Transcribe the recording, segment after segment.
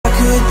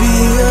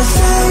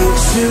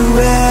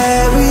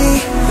sanctuary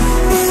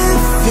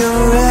if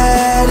you're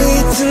ready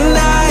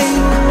tonight.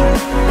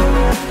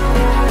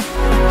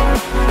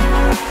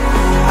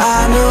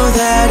 I know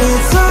that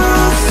it's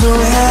all so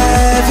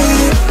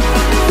heavy.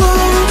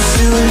 Won't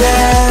you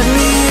let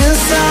me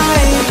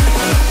inside?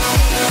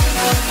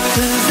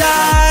 'Cause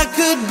I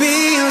could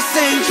be your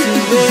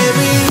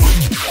sanctuary.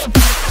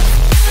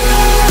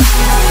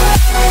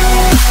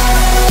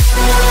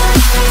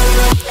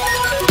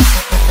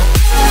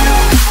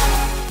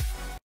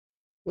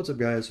 What's up,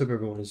 guys? Hope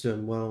everyone is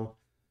doing well.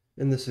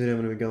 In this video,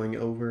 I'm going to be going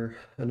over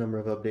a number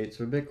of updates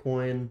for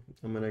Bitcoin.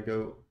 I'm going to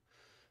go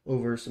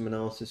over some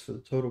analysis for the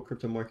total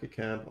crypto market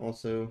cap,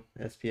 also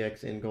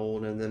SPX and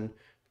gold, and then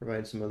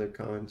provide some other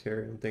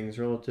commentary on things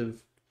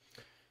relative.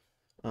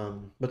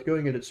 But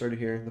going to get it started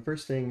here, the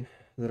first thing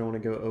that I want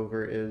to go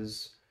over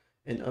is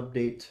an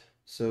update.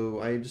 So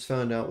I just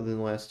found out within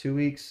the last 2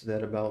 weeks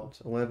that about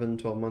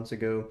 12 months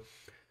ago,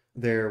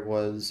 there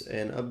was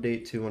an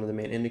update to one of the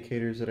main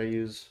indicators that I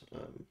use,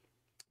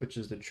 which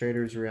is the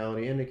Trader's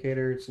Reality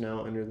Indicator. It's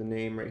now under the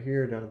name right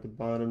here down at the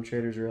bottom,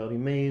 Trader's Reality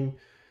Main,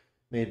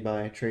 made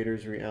by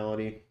Trader's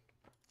Reality.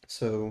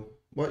 So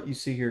what you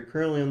see here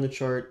currently on the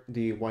chart,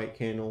 the white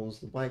candles,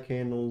 the black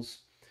candles,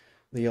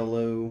 the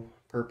yellow,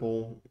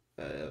 purple,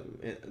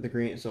 the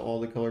green, so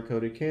all the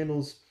color-coded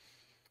candles,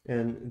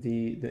 and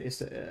the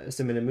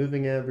estimated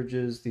moving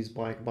averages, these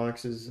black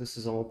boxes, this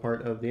is all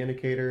part of the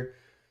indicator.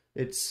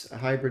 It's a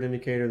hybrid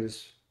indicator.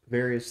 There's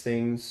various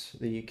things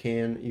that you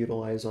can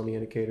utilize on the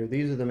indicator.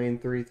 These are the main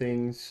three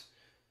things.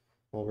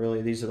 Well,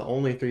 really, these are the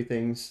only three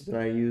things that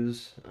I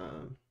use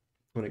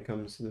when it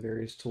comes to the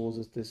various tools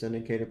that this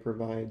indicator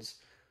provides.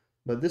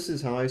 But this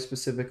is how I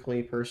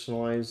specifically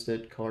personalized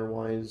it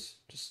color-wise,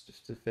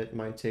 just to fit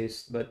my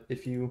taste. But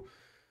if you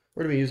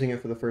were to be using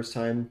it for the first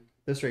time,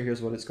 this right here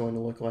is what it's going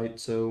to look like.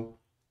 So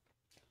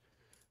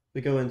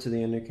we go into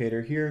the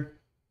indicator here.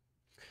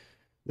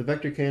 The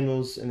vector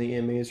candles and the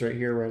EMAs right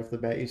here, right off the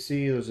bat, you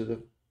see those are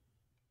the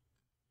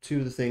two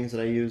of the things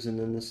that I use. And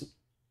then this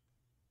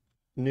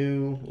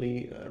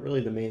newly,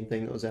 really the main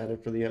thing that was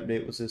added for the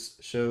update was this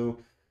show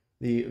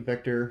the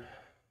vector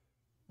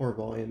or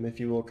volume, if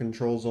you will,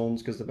 control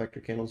zones, because the vector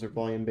candles are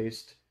volume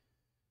based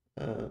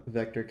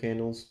vector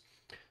candles,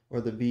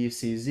 or the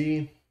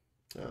VCZ.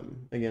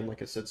 Again,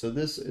 like I said, so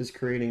this is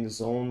creating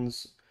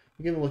zones.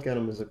 You can look at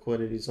them as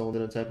liquidity zones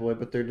in a type of way,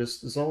 but they're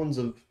just zones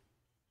of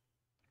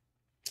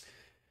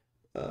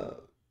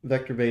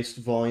vector-based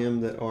volume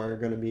that are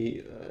going to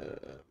be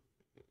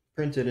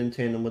printed in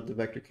tandem with the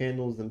vector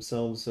candles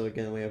themselves. So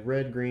again, we have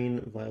red,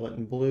 green, violet,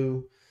 and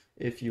blue.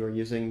 If you are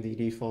using the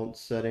default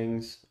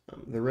settings,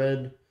 the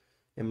red,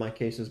 in my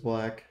case, is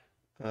black.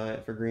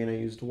 For green, I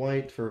used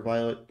white. For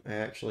violet, I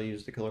actually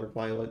used the color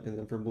violet, and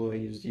then for blue, I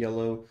used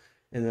yellow.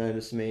 And then I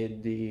just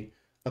made the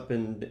up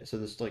and, so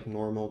this is like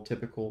normal,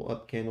 typical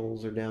up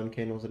candles or down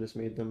candles. I just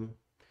made them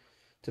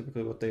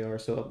typically what they are.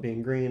 So up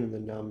being green and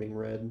then down being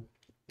red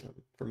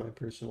for my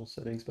personal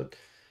settings. But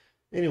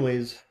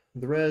anyways,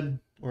 the red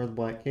or the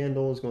black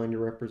candle is going to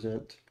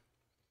represent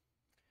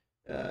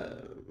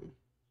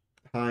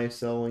high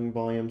selling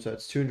volume, so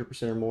that's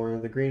 200% or more.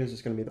 The green is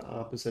just going to be the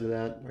opposite of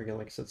that. Again,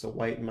 like I said, it's a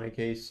white in my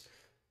case.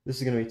 This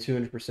is going to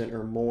be 200%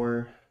 or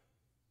more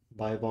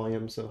buy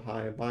volume, so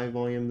high buy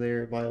volume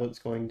there. Violet's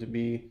going to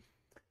be,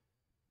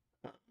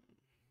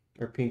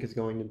 or pink is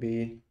going to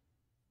be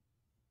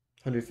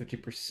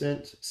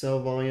 150%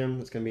 sell volume.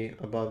 That's going to be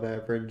above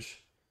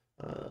average.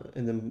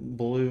 And then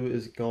blue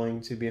is going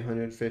to be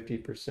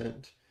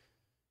 150%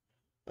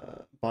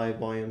 buy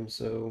volume.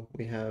 So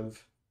we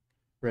have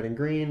red and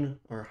green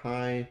are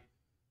high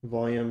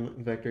volume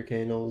vector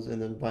candles,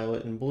 and then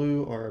violet and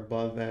blue are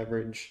above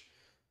average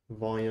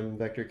volume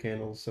vector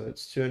candles. So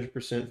it's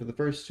 200% for the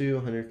first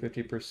two,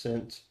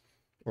 150%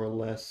 or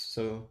less.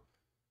 So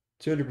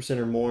 200%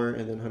 or more,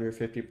 and then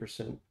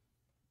 150%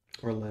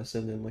 or less.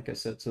 And then, like I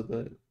said, so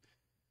the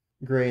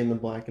gray and the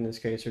black in this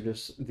case are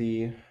just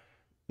the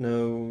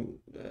no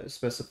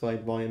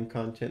specified volume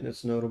content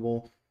that's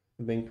notable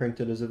being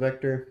printed as a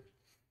vector.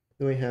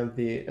 Then we have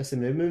the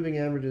estimated moving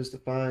averages, the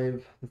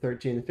 5, the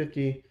 13, the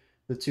 50,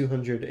 the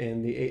 200,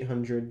 and the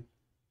 800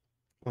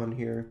 on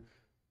here.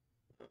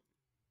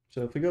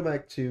 So if we go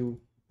back to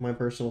my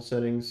personal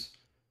settings,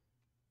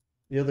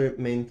 the other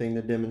main thing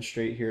to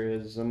demonstrate here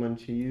is I'm going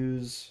to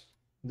use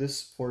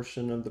this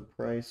portion of the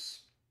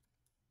price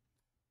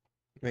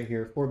right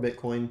here for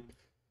Bitcoin.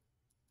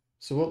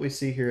 So what we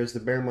see here is the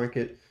bear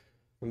market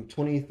from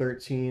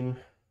 2013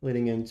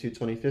 leading into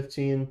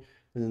 2015,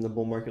 and then the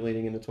bull market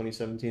leading into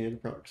 2017 at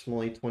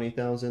approximately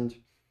 20,000.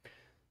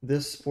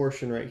 This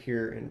portion right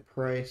here in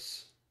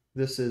price,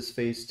 this is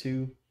phase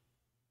 2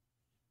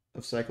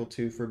 of cycle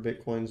 2 for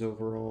Bitcoin's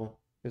overall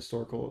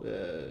historical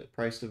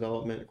price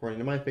development according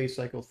to my phase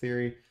cycle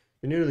theory. If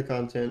you're new to the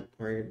content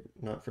or you're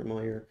not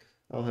familiar,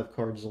 I'll have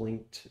cards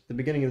linked at the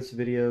beginning of this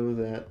video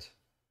that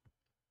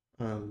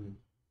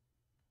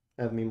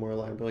have me more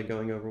elaborately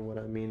going over what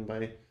I mean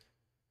by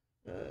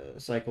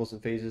cycles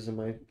and phases in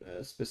my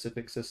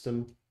specific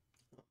system.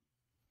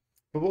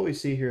 But what we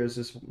see here is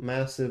this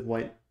massive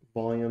white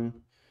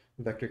volume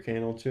vector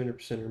candle,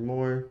 200% or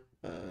more.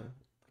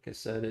 Like I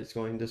said,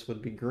 this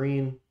would be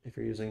green if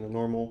you're using the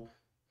normal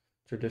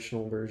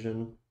traditional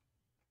version.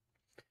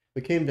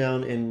 We came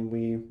down and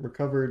we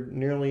recovered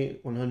nearly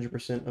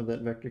 100% of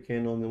that vector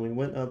candle, and then we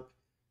went up,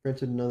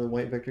 printed another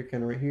white vector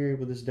candle right here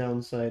with this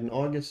downside in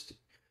August.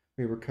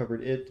 We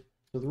recovered it.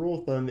 So the rule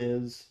of thumb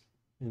is,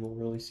 and we'll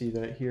really see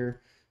that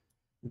here,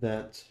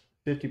 that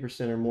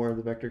 50% or more of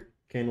the vector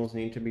candles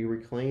need to be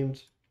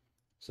reclaimed.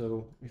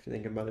 So if you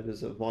think about it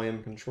as a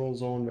volume control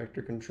zone,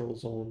 vector control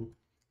zone,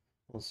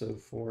 also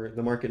for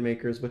the market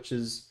makers, which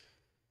is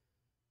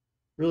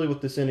really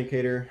what this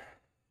indicator,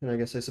 and I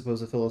guess I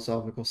suppose a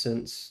philosophical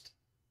sense,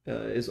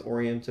 is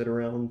oriented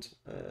around.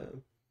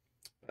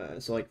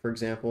 So like, for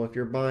example, if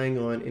you're buying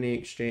on any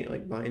exchange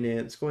like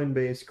Binance,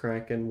 Coinbase,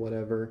 Kraken,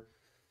 whatever,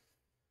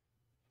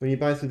 when you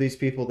buy through these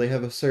people, they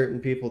have a certain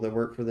people that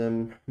work for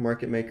them,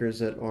 market makers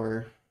that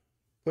are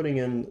putting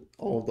in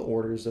all of the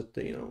orders that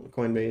the,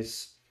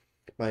 Coinbase,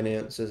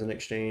 Binance as an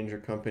exchange or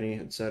company,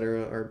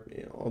 etc., or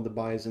all the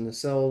buys and the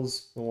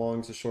sells, the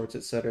longs, the shorts,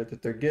 etc.,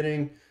 that they're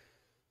getting.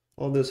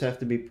 All those have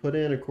to be put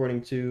in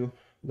according to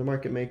the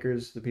market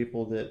makers, the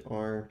people that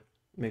are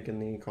making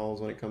the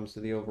calls when it comes to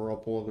the overall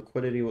pool of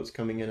liquidity, what's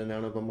coming in and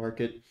out of a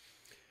market.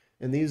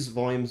 And these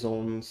volume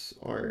zones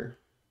are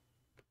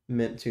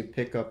meant to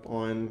pick up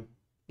on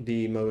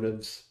the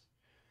motives,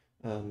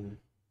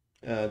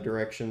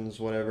 directions,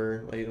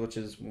 whatever, which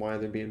is why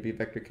there be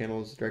vector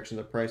candles, direction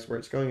of the price, where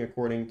it's going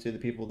according to the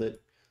people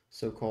that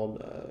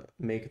so-called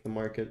make the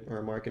market,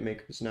 or market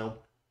makers now.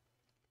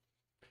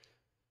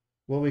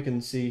 What we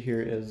can see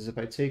here is if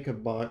I take a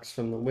box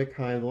from the wick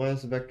high, the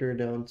last vector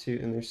down to,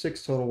 and there's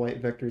 6 total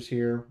white vectors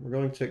here, we're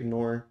going to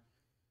ignore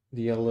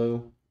the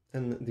yellow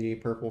and the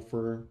purple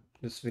for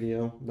this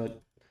video,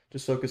 but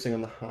just focusing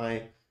on the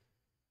high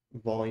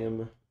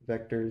volume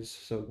vectors,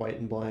 so white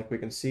and black, we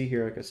can see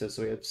here, like I said,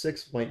 so we have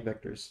 6 white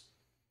vectors,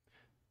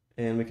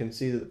 and we can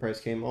see that the price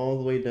came all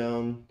the way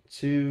down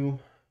to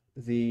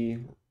the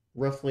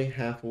roughly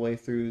halfway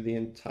through the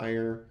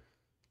entire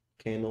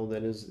candle,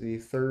 that is the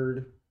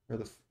third, or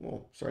the,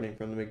 well, starting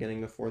from the beginning,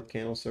 the 4th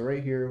candle. So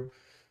right here,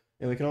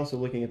 and we can also,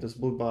 looking at this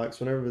blue box,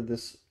 whenever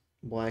this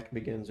black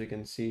begins, we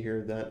can see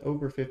here that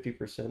over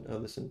 50%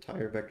 of this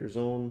entire vector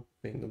zone,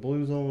 being the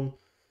blue zone,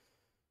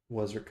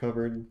 was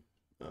recovered,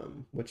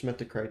 which met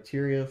the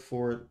criteria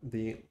for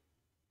the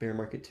bear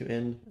market to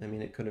end. I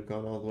mean, it could have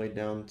gone all the way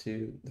down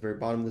to the very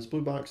bottom of this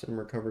blue box and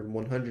recovered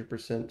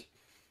 100%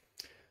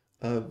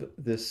 of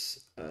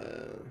this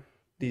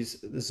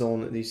these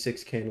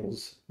 6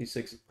 candles, these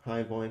 6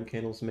 high volume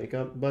candles make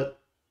up.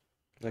 But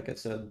like I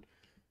said,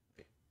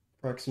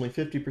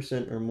 approximately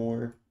 50% or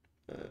more,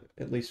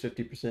 at least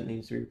 50%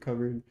 needs to be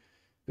recovered.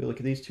 If we look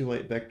at these 2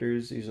 white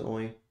vectors, these are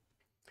only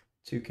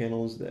 2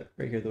 candles that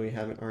right here that we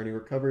haven't already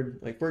recovered.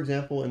 Like, for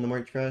example, in the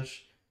March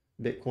crash,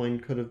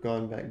 Bitcoin could have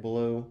gone back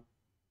below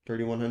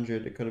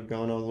 3,100. It could have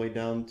gone all the way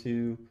down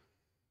to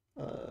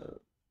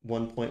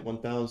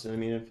 1,1000. I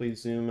mean, if we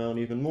zoom out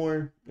even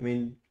more, I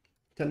mean,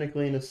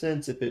 technically, in a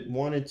sense, if it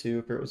wanted to,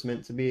 if it was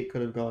meant to be, it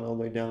could have gone all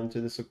the way down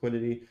to this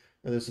liquidity,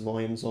 or this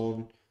volume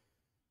zone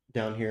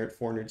down here at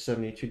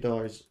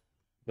 $472.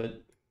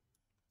 But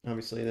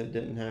obviously that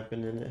didn't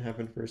happen, and it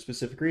happened for a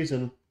specific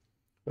reason.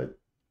 But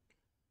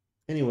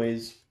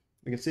anyways,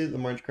 we can see that the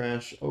March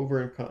crash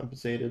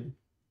overcompensated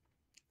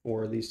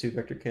for these 2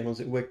 vector candles.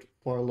 It wicked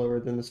far lower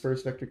than this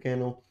first vector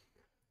candle.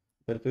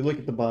 But if we look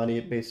at the body,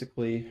 it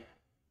basically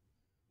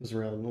was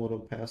around a little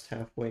past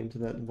halfway into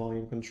that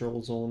volume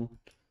control zone.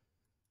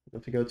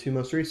 If we go to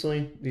most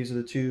recently, these are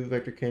the 2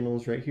 vector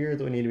candles right here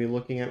that we need to be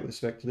looking at with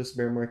respect to this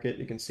bear market.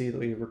 You can see that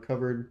we've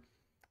recovered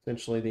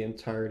essentially the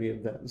entirety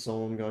of that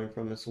zone, going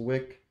from this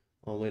wick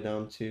all the way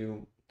down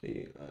to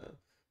the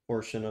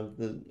portion of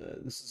the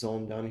this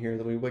zone down here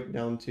that we wicked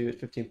down to at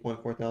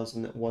 15.4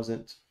 thousand that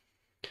wasn't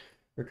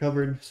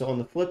recovered. So on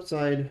the flip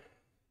side, if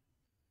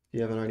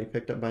you haven't already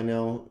picked up by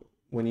now,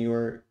 when you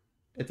are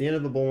at the end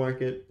of the bull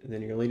market and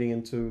then you're leading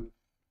into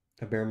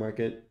a bear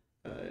market,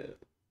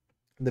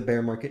 the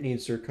bear market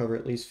needs to recover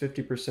at least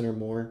 50% or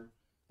more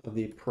of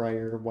the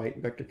prior white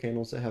vector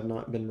candles that have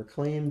not been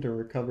reclaimed or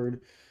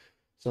recovered.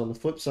 So on the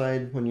flip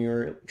side, when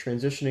you're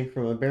transitioning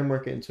from a bear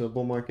market into a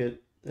bull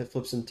market, it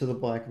flips into the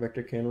black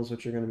vector candles,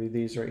 which are going to be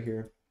these right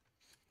here.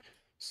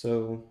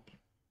 So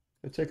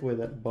I take away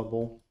that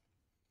bubble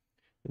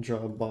and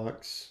draw a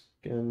box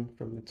again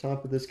from the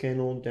top of this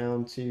candle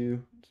down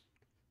to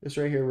this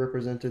right here,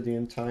 represented the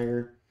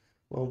entire,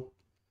 well,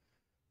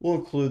 we'll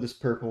include this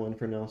purple one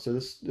for now. So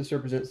this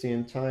represents the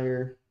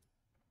entire,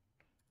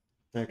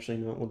 actually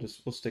no,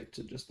 we'll stick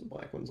to just the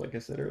black ones like I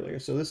said earlier.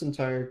 So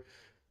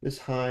this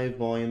high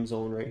volume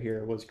zone right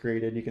here was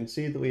created. You can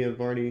see that we have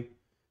already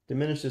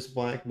diminished this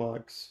black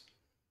box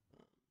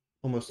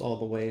almost all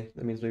the way.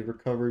 That means we've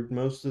recovered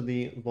most of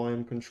the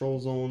volume control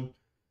zone.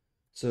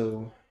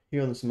 So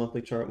here on this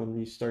monthly chart, when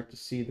you start to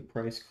see the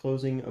price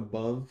closing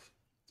above,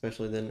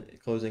 especially then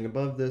closing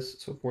above this,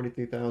 so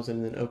 43,000,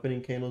 and then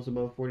opening candles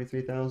above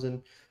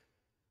 43,000,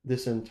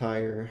 this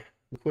entire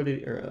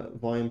liquidity or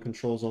volume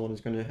control zone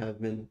is going to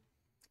have been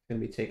going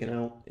to be taken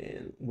out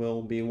and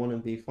will be one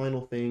of the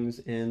final things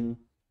in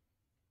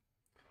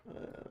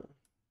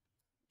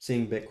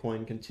seeing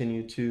Bitcoin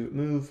continue to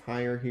move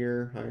higher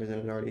here, higher than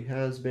it already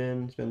has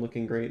been. It's been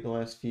looking great the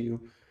last few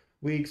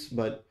weeks,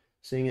 but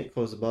seeing it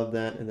close above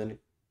that and then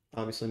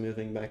obviously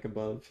moving back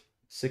above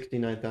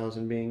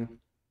 69,000, being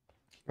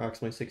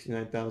approximately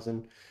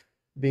 69,000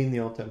 being the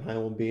all-time high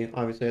will be,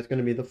 obviously that's going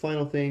to be the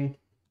final thing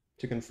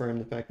to confirm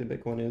the fact that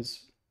Bitcoin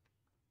is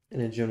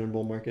in a genuine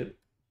bull market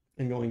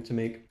and going to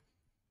make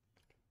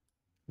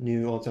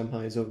new all-time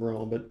highs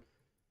overall. But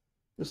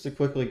just to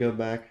quickly go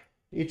back,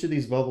 each of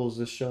these bubbles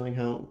is showing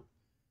how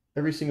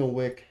every single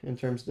wick in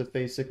terms of the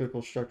phase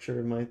cyclical structure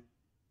of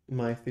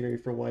my theory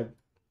for why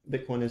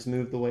Bitcoin has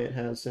moved the way it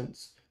has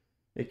since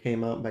it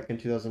came out back in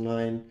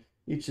 2009.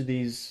 Each of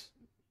these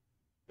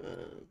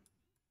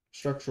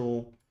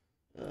structural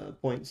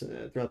points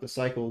throughout the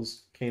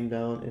cycles came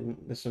down, and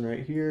this one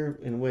right here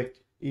and wicked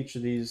each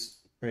of these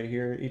right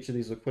here, each of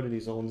these liquidity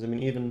zones. I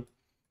mean, even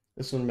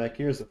this one back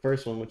here is the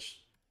first one,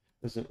 which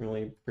doesn't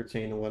really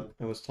pertain to what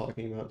I was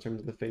talking about in terms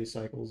of the phase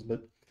cycles,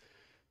 but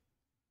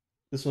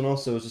this one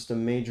also is just a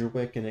major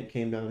wick, and it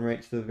came down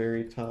right to the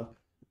very top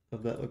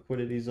of that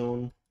liquidity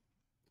zone.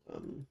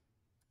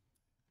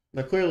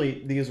 Now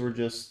clearly these were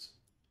just,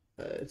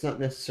 it's not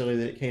necessarily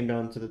that it came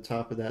down to the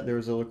top of that. There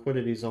was a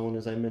liquidity zone,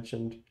 as I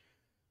mentioned.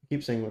 I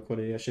keep saying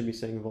liquidity, I should be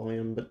saying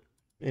volume, but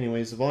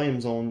anyways, the volume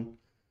zone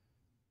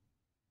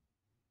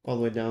all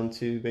the way down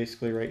to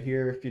basically right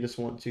here. If you just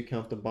want to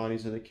count the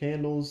bodies of the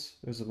candles,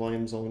 there's a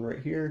volume zone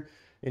right here,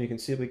 and you can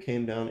see we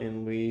came down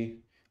and we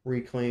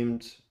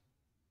reclaimed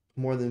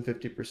more than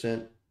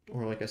 50%,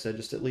 or like I said,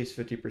 just at least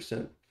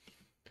 50%.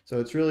 So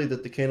it's really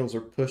that the candles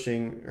are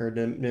pushing or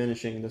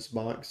diminishing this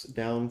box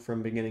down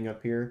from beginning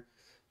up here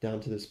down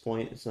to this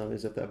point. It's not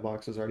as if that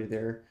box was already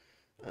there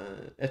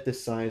at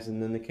this size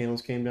and then the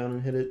candles came down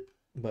and hit it.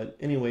 But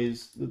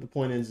anyways, the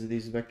point is that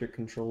these vector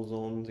control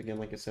zones, again,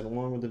 like I said,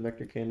 along with the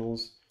vector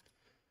candles,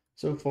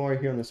 so far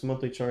here on this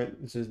monthly chart,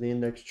 this is the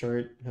index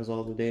chart, has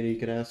all the data you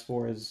could ask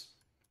for, is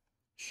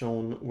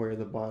shown where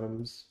the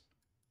bottoms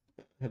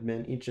have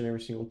been each and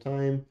every single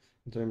time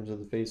in terms of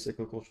the phase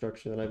cyclical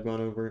structure that I've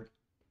gone over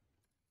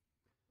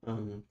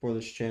for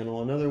this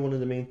channel. Another one of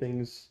the main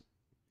things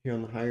here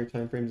on the higher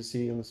time frame to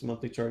see on this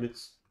monthly chart,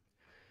 it's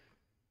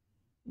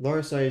the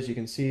RSI, as you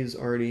can see, is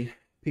already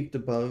peaked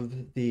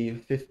above the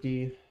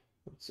 50.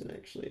 What's it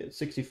actually at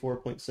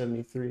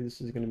 64.73. This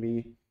is going to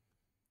be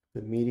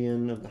the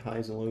median of the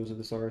highs and lows of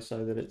this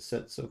RSI that it's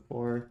set so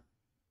far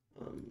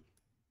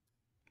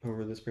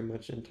over this pretty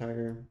much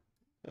entire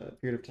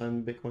period of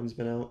time Bitcoin's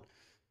been out.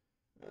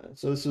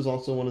 So this is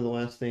also one of the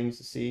last things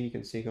to see. You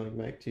can see going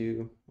back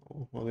to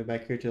all the way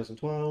back here,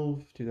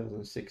 2012,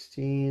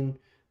 2016,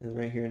 and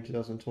right here in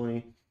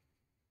 2020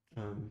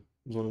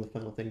 was one of the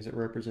final things that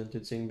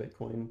represented seeing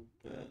Bitcoin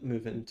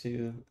move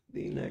into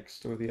the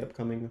next or the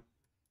upcoming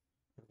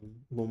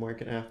bull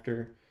market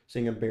after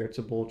seeing a bear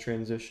to bull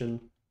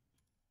transition.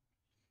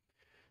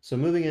 So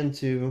moving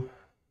into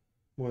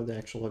more of the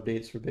actual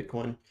updates for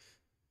Bitcoin.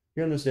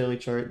 Here on this daily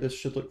chart, this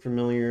should look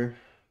familiar.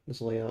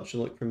 This layout should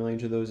look familiar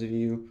to those of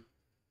you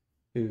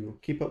who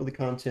keep up with the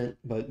content,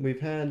 but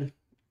Bitcoin's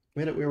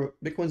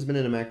been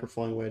in a macro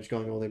falling wedge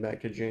going all the way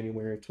back to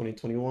January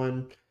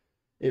 2021.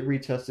 It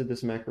retested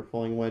this macro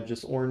falling wedge.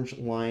 This orange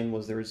line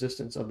was the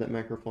resistance of that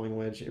macro falling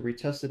wedge. It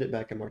retested it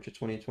back in March of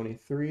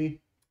 2023.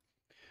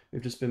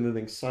 We've just been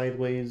moving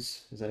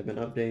sideways, as I've been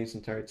updating this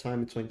entire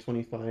time, between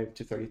 25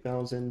 to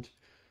 30,000.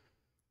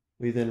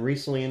 We then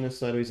recently in this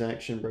sideways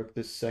action broke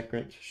this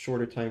second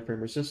shorter time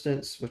frame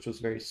resistance, which was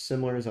very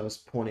similar, as I was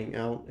pointing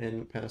out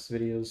in past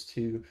videos,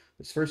 to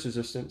this first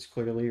resistance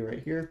clearly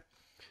right here.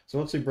 So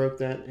once we broke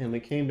that and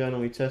we came down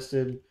and we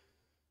tested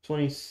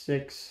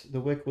 26, the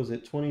wick was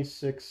at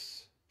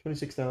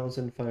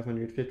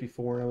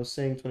 26,554. I was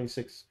saying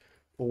 26.4,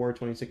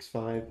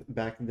 26.5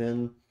 back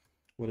then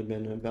would have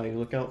been a value to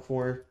look out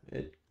for.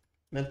 It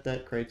met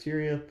that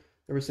criteria.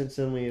 Ever since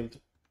then,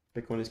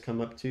 Bitcoin has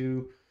come up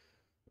to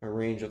a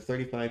range of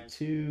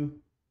 35.2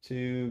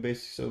 to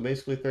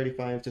basically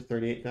 35 to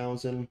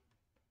 38,000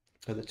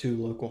 are the two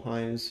local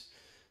highs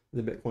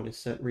the Bitcoin has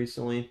set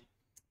recently.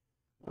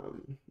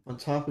 On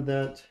top of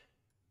that,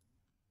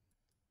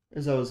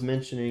 as I was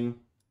mentioning,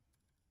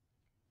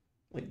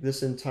 like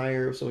this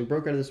entire, so we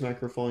broke out of this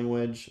macro falling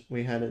wedge,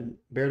 we had a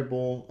bear to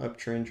bull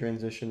uptrend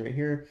transition right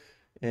here,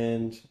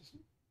 and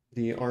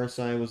the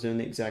RSI was doing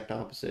the exact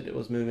opposite. It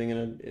was moving in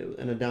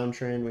a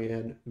downtrend. We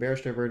had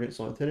bearish divergence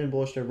on hidden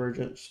bullish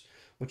divergence,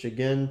 which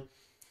again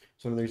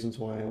is one of the reasons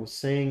why I was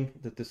saying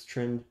that this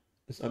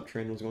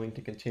uptrend was going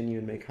to continue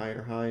and make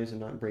higher highs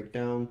and not break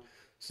down.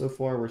 So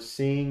far we're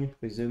seeing,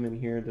 if we zoom in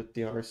here, that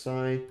the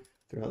RSI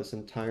throughout this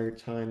entire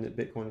time that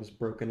Bitcoin has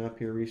broken up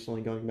here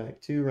recently, going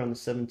back to around the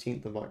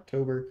 17th of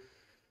October,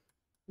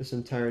 this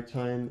entire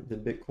time the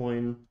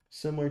Bitcoin,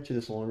 similar to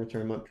this longer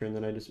term uptrend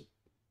that I just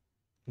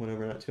went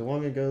over not too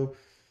long ago,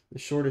 the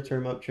shorter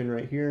term uptrend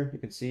right here, you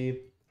can see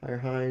higher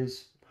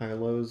highs, higher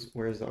lows,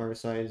 whereas the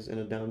RSI is in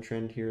a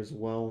downtrend here as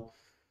well,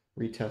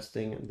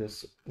 retesting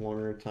this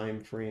longer time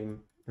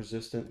frame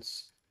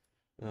resistance.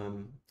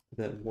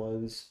 that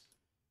was,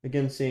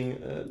 again, seeing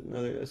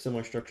a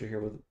similar structure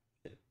here with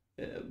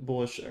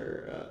bullish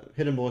or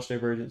hidden bullish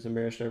divergence and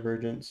bearish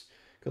divergence.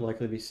 Could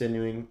likely be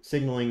signaling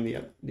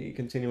the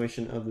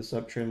continuation of this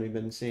uptrend we've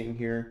been seeing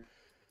here,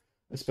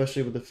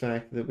 especially with the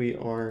fact that we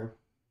are,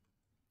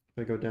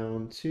 if I go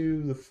down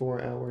to the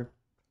 4-hour,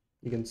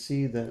 you can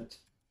see that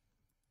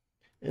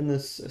in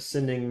this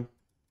ascending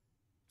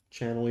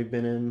channel we've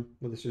been in,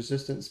 with this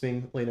resistance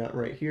being laid out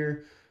right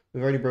here,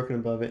 we've already broken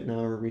above it.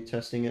 Now we're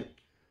retesting it.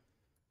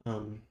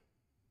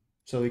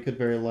 So we could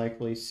very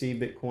likely see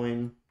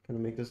Bitcoin kind of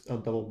make this a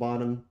double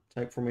bottom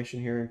type formation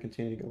here and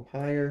continue to go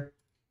higher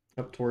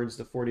up towards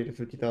the $40,000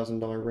 to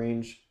 $50,000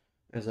 range,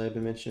 as I've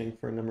been mentioning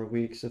for a number of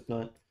weeks, if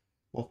not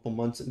multiple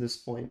months at this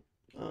point.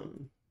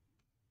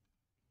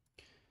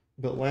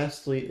 But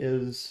lastly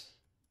is,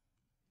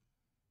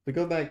 if we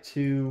go back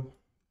to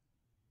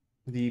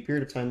the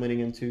period of time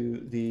leading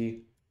into the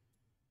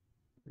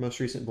most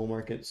recent bull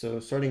market, so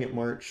starting at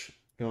March,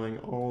 going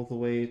all the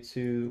way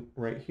to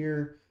right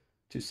here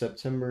to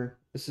September,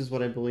 this is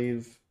what I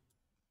believe,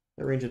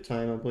 that range of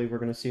time, I believe we're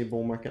going to see a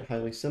bull market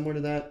highly similar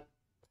to that.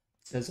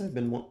 As I've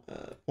been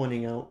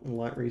pointing out a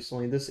lot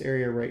recently, this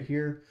area right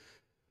here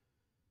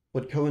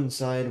would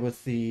coincide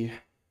with the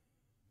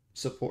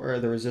support or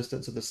the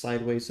resistance of the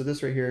sideways. So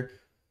this right here,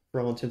 for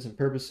all intents and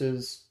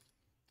purposes,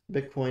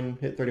 Bitcoin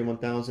hit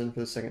 31,000 for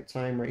the second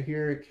time right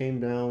here. It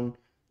came down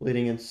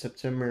leading into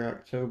September,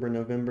 October,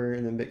 November,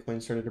 and then Bitcoin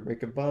started to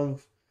break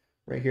above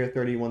right here,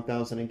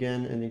 31,000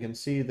 again. And you can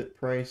see that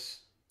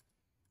price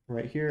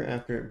right here,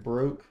 after it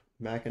broke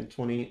back in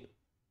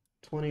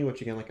 2020,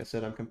 which again, like I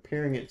said, I'm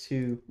comparing it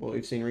to what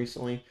we've seen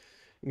recently.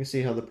 You can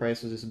see how the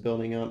price is just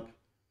building up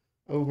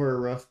over a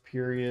rough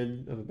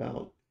period of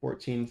about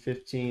 14,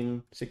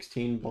 15,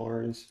 16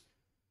 bars.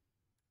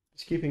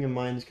 Just keeping in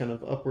mind this kind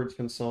of upwards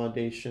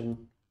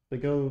consolidation. If we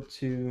go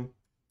to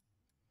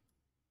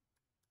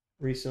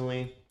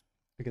recently,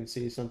 we can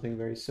see something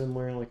very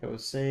similar. Like I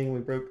was saying,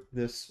 we broke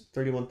this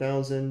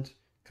 31,000,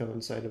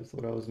 coincided with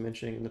what I was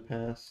mentioning in the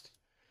past.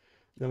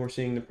 Then we're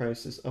seeing the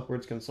price's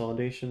upwards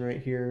consolidation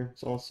right here.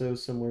 It's also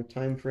similar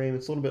time frame.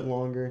 It's a little bit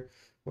longer,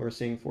 but we're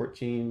seeing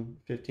 14,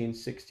 15,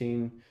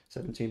 16,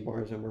 17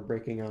 bars, and we're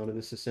breaking out of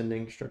this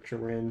ascending structure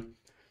we're in.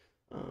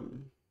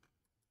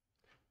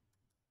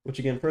 Which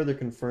again further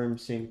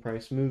confirms seeing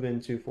price move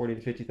into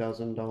 $40,000 to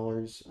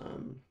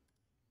 $50,000.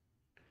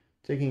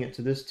 Taking it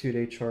to this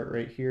 2-day chart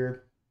right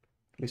here,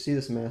 we see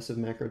this massive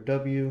macro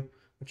W,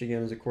 which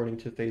again is according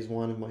to phase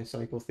 1 of my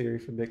cycle theory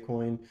for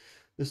Bitcoin.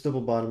 This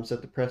double bottom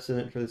set the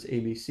precedent for this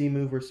ABC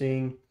move we're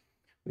seeing.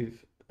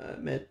 We've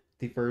met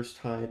the first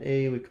high at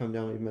A, we've come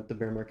down, we've met the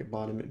bear market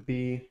bottom at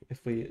B.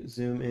 If we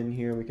zoom in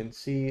here, we can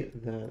see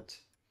that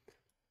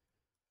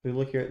if we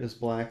look here at this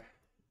black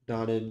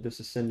dotted, this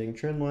ascending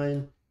trend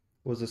line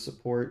was a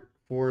support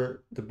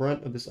for the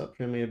brunt of this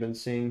uptrend we have been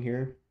seeing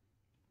here.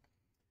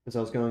 As I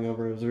was going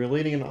over, as we were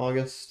leading in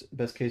August,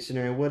 best case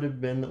scenario would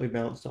have been that we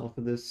bounced off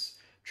of this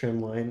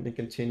trend line and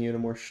continued a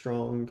more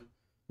strong,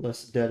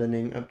 less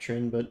deadening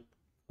uptrend, but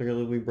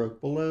clearly we broke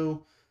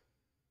below.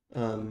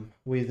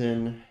 We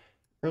then,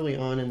 early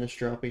on in this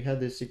drop, we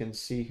had this, you can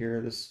see here,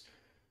 this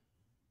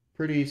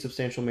pretty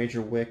substantial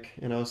major wick,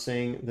 and I was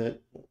saying that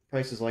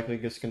price is likely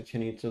to just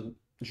continue to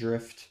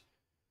drift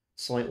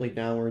slightly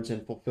downwards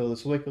and fulfill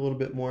this wick a little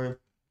bit more.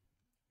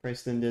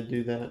 Price then did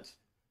do that.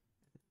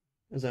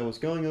 As I was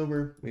going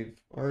over, we've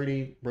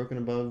already broken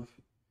above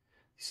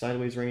the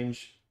sideways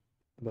range,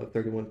 above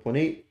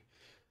 31.8,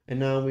 and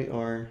now we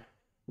are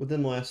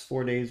within the last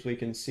 4 days. We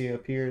can see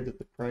up here that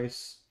the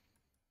price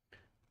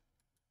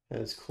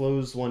has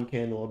closed one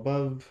candle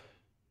above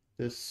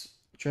this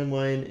trend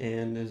line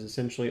and has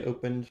essentially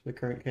opened the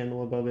current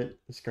candle above it.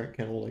 This current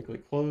candle will likely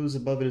close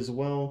above it as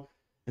well,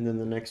 and then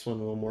the next one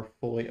will more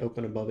fully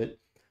open above it.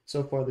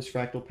 So far, this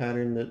fractal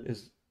pattern that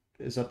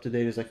is up to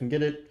date as I can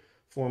get it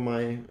for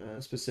my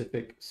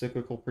specific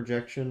cyclical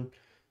projection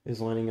is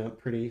lining up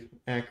pretty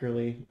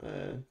accurately.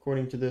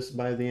 According to this,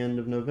 by the end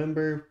of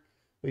November,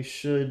 we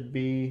should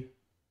be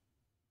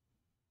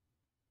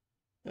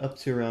up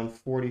to around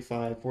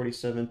 45,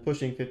 47,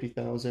 pushing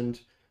 50,000.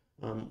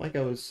 Like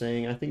I was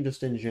saying, I think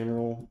just in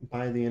general,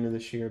 by the end of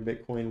this year,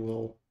 Bitcoin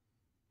will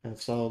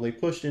have solidly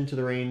pushed into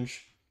the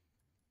range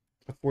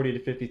of 40 to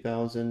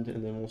 50,000,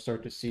 and then we'll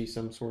start to see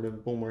some sort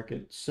of bull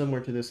market similar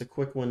to this, a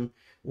quick one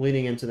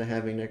leading into the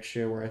halving next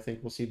year, where I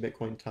think we'll see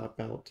Bitcoin top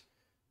out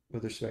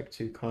with respect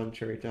to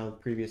contrary to how the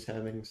previous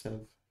halvings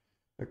have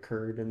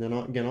occurred. And then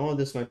again, all of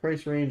this, my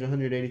price range,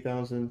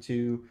 180,000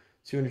 to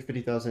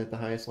 250,000 at the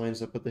highest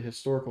lines up with the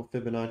historical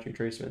Fibonacci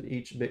retracement.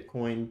 Each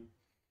Bitcoin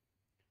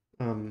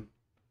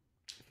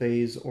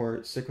phase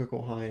or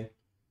cyclical high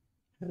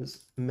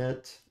has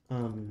met.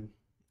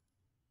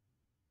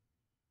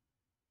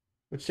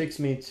 Which takes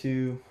me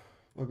to,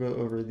 I'll go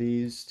over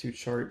these two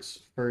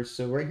charts first.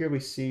 So right here we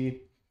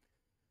see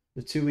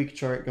the 2-week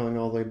chart going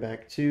all the way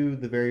back to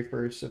the very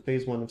first, so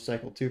phase 1 of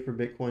cycle 2 for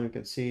Bitcoin. You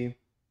can see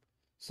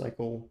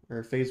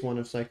phase 1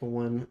 of cycle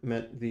 1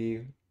 met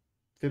the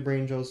fib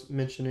range I was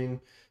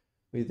mentioning.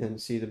 We then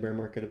see the bear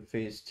market of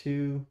phase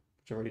 2,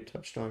 which which I already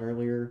touched on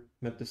earlier,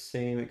 met the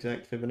same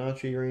exact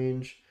Fibonacci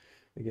range.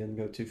 Again,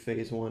 go to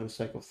phase 1 of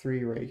cycle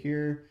 3 right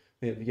here.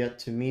 We have yet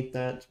to meet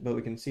that, but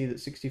we can see that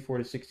 64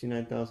 to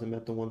 69,000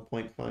 met the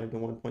 1.5 to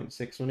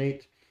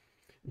 1.618,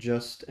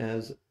 just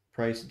as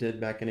price did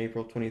back in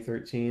April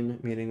 2013,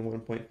 meeting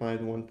 1.5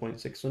 to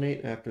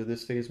 1.618 after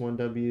this phase 1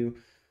 W.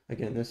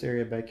 Again, this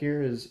area back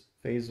here is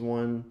phase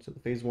 1, so the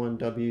phase 1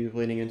 W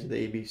leading into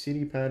the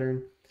ABCD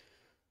pattern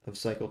of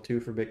cycle 2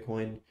 for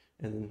Bitcoin,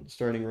 and then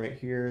starting right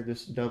here,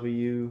 this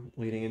W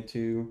leading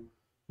into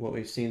what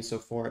we've seen so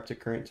far up to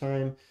current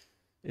time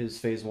is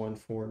phase 1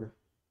 for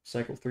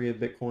cycle 3 of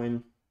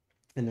Bitcoin.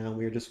 And now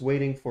we're just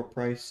waiting for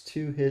price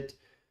to hit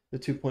the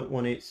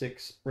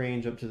 2.186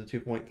 range up to the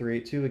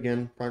 2.382,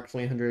 again,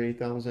 approximately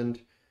 180,000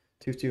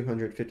 to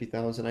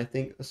 250,000. I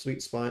think a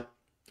sweet spot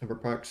of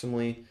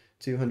approximately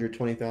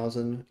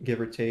 220,000, give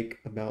or take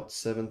about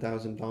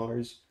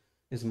 $7,000,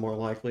 is more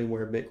likely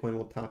where Bitcoin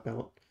will top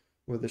out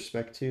with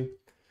respect to.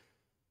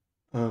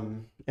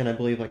 And I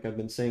believe, like I've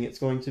been saying, it's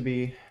going to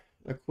be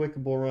a quick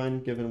bull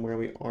run given where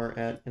we are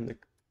at in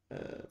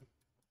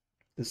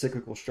the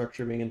cyclical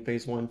structure being in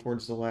phase 1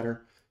 towards the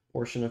latter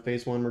portion of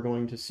phase 1. We're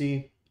going to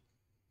see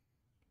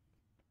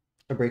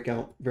a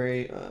breakout,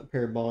 very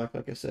parabolic,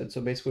 like I said.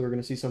 So basically we're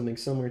going to see something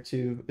similar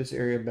to this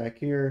area back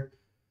here,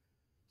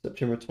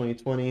 September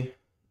 2020,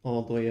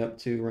 all the way up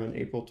to around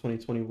April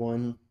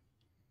 2021.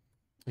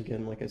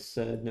 Again, like I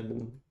said, I've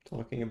been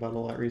talking about a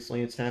lot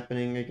recently. It's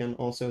happening again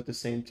also at the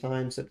same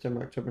time,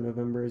 September, October,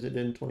 November, as it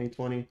did in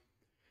 2020,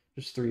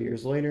 just 3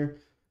 years later.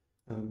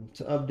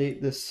 To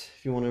update this,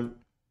 if you want to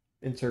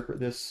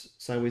interpret this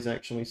sideways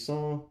action we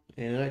saw,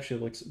 and it actually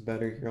looks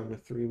better here on the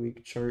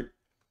 3-week chart.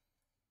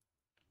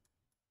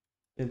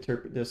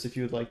 Interpret this, if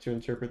you would like to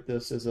interpret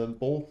this as a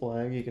bull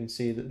flag, you can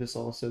see that this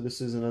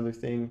is another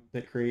thing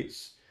that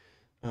creates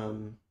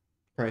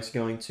price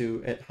going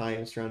to at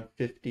highest around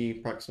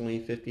approximately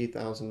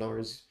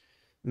 $50,000,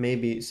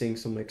 maybe seeing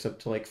some mix up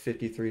to like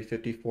 53,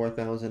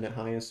 54,000 at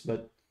highest,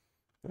 but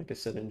like I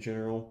said, in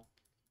general,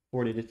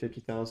 40 to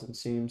 50,000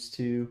 seems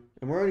to,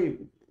 and we're already,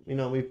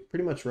 we've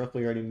pretty much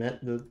roughly already met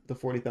the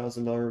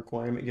 $40,000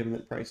 requirement, given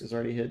that price has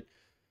already hit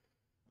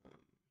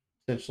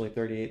essentially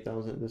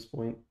 38,000 at this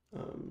point.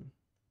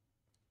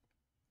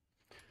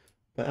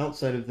 But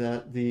outside of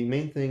that, the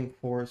main thing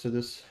so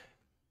this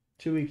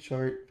 2-week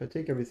chart, if I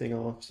take everything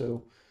off,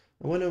 so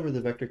I went over the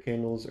vector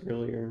candles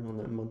earlier on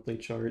that monthly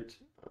chart,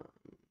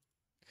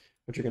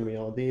 which are going to be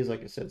all these,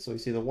 like I said. So we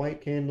see the white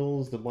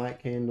candles, the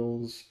black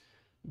candles,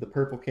 the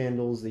purple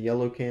candles, the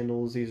yellow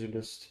candles. These are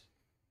just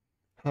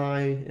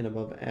high and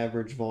above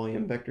average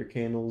volume vector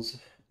candles.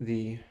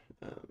 The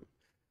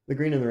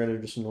green and the red are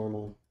just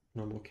normal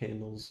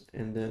candles.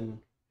 And then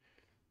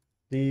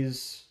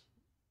these,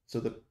 so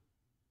the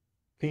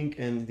pink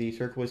and the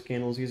turquoise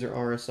candles, these are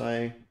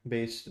RSI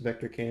based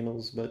vector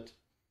candles, but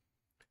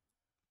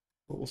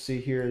what we'll see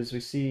here is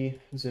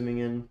zooming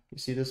in, you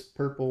see this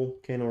purple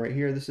candle right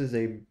here. This is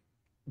a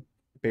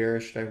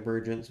bearish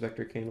divergence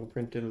vector candle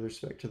printed with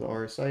respect to the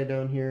RSI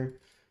down here.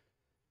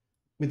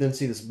 We then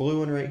see this blue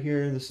one right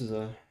here. This is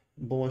a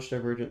bullish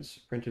divergence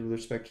printed with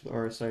respect to the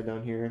RSI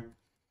down here.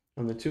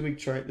 On the 2-week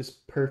chart, this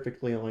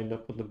perfectly lined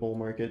up with the bull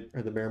market,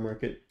 or the bear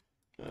market,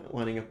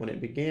 lining up when it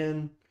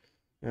began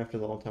after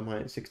the all-time high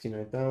at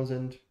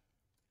 69,000.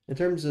 In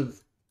terms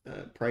of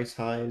price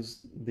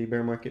highs, the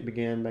bear market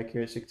began back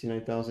here at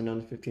 69,000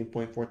 down to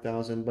 15.4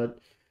 thousand, but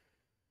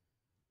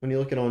when you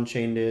look at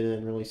on-chain data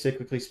and really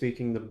cyclically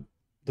speaking,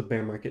 the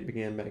bear market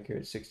began back here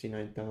at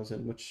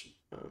 69,000, which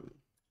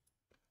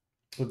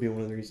would be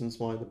one of the reasons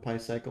why the pi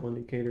cycle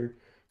indicator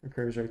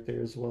occurs right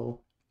there as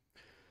well.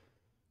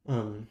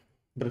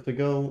 But if we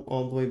go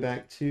all the way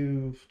back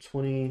to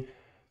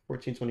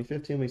 2014,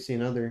 2015, we see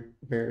another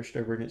bearish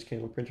divergence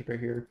candle printed right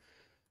here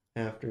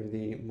after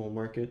the bull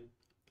market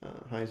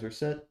highs were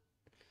set.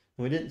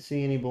 And we didn't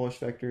see any bullish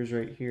vectors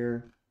right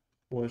here,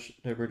 bullish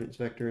divergence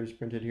vectors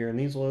printed here in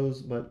these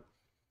lows, but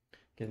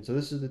again, so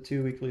this is the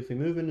 2-weekly. If we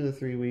move into the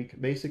 3-week,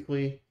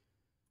 basically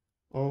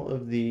all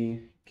of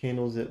the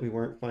candles that we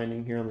weren't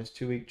finding here on this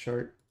 2-week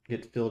chart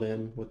get filled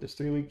in with this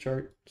 3-week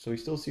chart. So we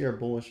still see our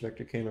bullish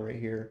vector candle right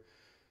here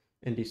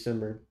in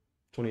December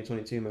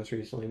 2022 most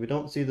recently. We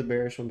don't see the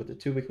bearish one, but the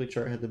 2-weekly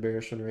chart had the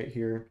bearish one right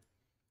here.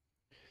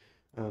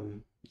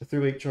 The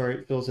 3-week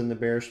chart fills in the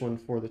bearish one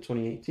for the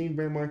 2018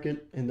 bear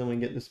market, and then we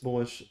get this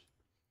bullish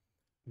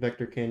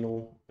vector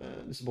candle,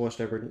 this bullish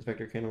divergence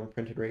vector candle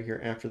printed right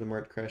here after the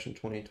market crash in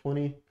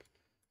 2020.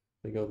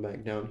 We go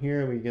back down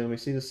here, we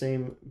see the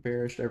same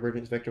bearish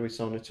divergence vector we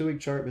saw in the 2-week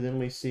chart, but then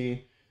we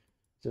see,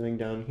 zooming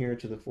down here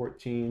to the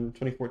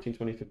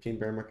 2014-2015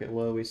 bear market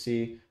low, we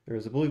see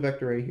there's a blue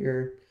vector right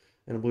here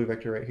and a blue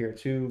vector right here,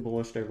 2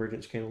 bullish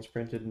divergence candles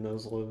printed in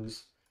those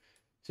lows,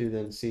 to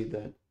then see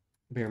that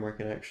bear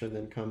market actually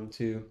then come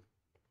to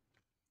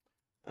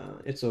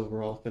its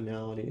overall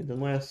finality. And then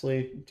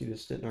lastly, if you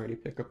just didn't already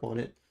pick up on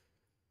it,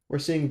 we're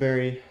seeing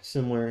very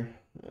similar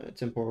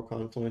temporal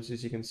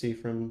confluences. You can see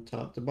from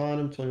top to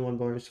bottom, 21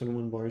 bars,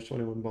 21 bars,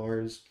 21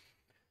 bars.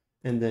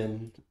 And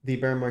then the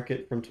bear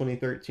market from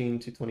 2013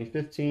 to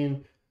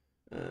 2015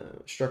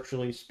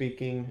 structurally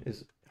speaking,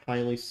 is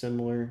highly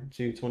similar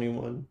to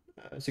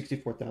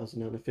 64,000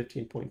 down to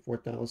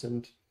 15.4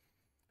 thousand,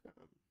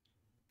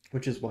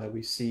 which is why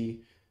we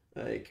see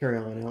it carry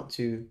on out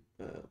to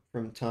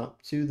from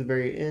top to the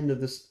very end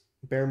of this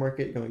bear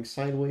market going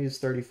sideways,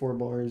 34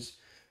 bars,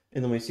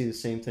 and then we see the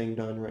same thing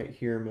done right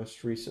here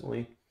most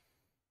recently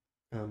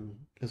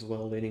as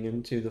well, leading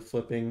into the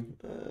flipping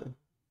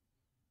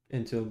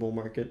into a bull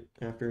market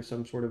after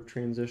some sort of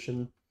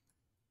transition.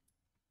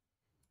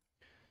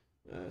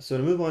 So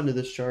to move on to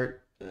this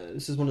chart,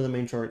 this is one of the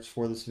main charts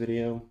for this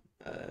video.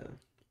 I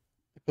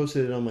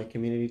posted it on my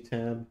community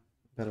tab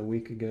about a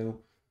week ago.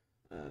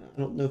 I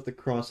don't know if the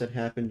cross had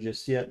happened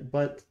just yet,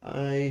 but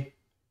I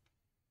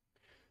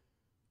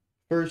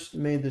first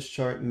made this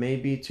chart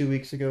maybe 2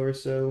 weeks ago or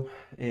so,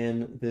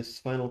 and this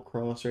final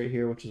cross right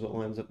here, which is what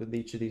lines up with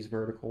each of these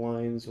vertical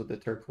lines with the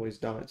turquoise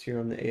dots here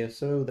on the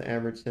ASO, the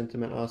average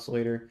sentiment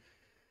oscillator.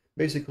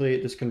 Basically,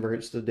 it just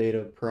converts the data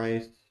of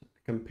price,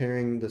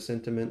 comparing the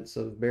sentiments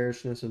of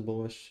bearishness and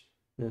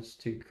bullishness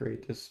to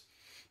create this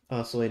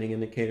oscillating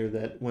indicator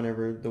that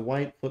whenever the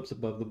white flips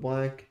above the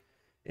black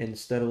and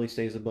steadily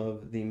stays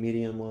above the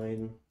median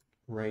line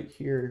right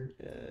here,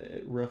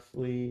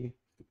 roughly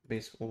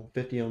basically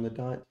 50 on the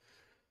dot,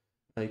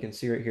 you can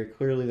see right here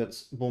clearly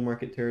that's bull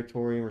market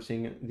territory, and we're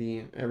seeing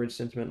the average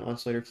sentiment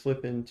oscillator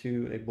flip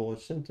into a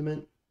bullish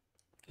sentiment,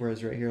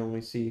 whereas right here when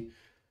we see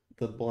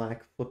the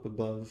black flip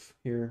above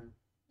here,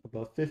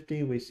 above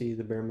 50, we see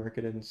the bear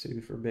market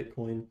ensue for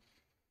Bitcoin.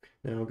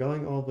 Now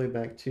going all the way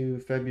back to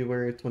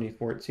February of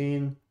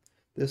 2014,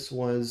 this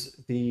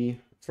was the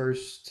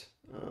first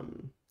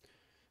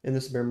in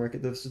this bear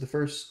market, this is the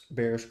first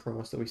bearish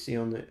cross that we see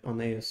on the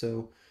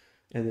ASO.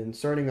 And then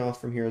starting off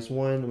from here as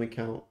one, we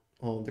count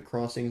all of the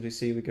crossings we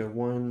see. We go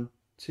 1,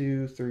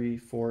 2, 3,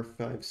 4,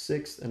 5,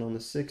 6, and on the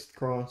 6th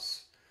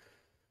cross,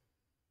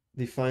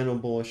 the final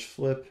bullish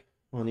flip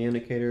on the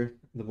indicator,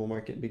 the bull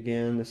market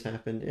began. This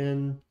happened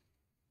in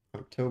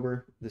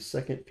October. The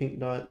second pink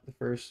dot, the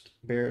first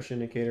bearish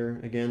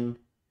indicator, again,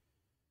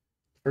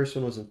 the first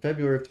one was in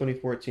February of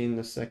 2014.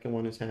 The second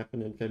one has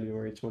happened in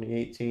February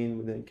 2018.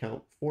 We then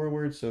count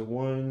forward. So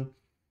 1,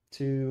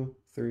 2,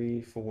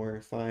 3,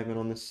 4, 5. And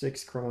on the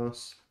 6th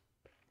cross,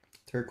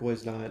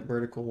 turquoise dot,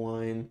 vertical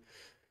line,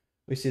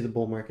 we see the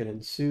bull market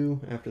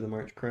ensue after the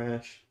March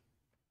crash.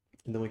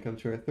 And then we come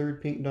to our third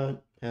pink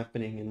dot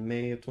happening in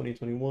May of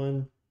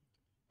 2021.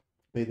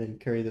 We then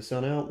carry this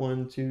on out.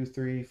 1, 2,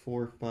 3,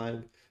 4,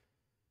 5,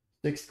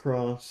 6th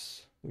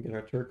cross. We get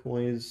our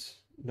turquoise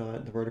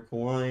dot, the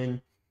vertical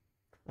line.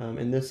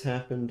 And this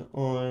happened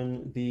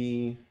on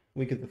the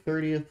week of the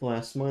 30th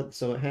last month.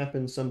 So it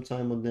happened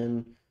sometime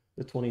within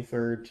the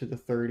 23rd to the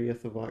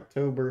 30th of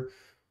October.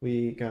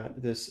 We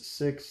got this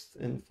 6th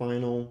and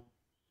final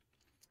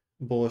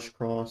bullish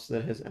cross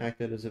that has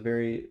acted as a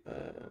very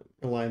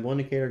reliable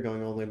indicator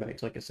going all the way back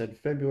to, like I said,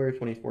 February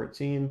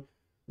 2014.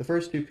 The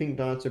first two pink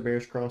dots are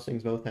bearish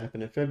crossings, both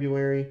happened in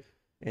February,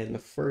 and the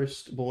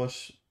first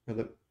bullish,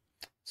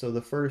 so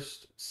the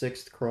first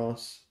 6th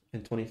cross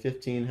in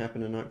 2015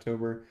 happened in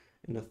October,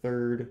 and the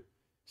third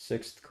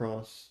 6th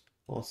cross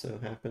also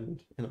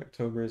happened in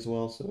October as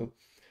well. So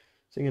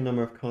seeing a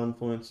number of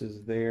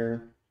confluences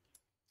there.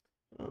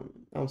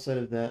 Outside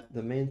of that,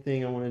 the main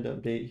thing I wanted to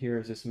update here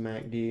is this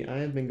MACD. I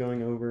have been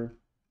going over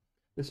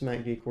this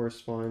MACD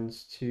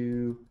corresponds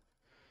to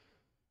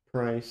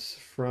price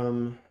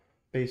from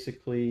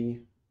basically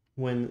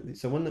when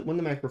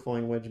the macro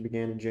falling wedge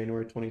began in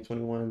January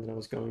 2021 that I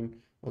was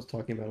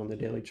talking about on the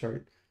daily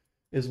chart,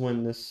 is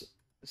when this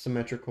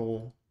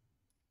symmetrical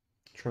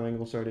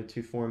triangle started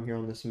to form here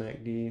on this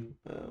MACD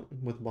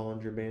with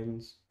Bollinger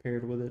Bands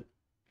paired with it.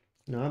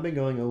 Now I've been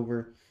going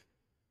over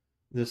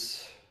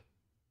this.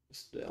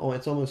 Oh,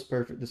 it's almost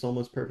perfect. This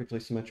almost perfectly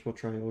symmetrical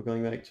triangle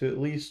going back to at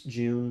least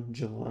June,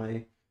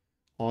 July,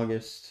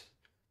 August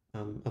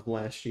of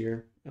last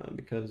year,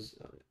 because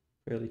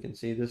barely can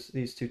see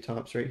these two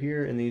tops right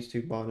here and these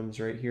two bottoms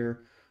right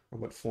here are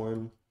what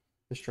form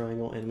this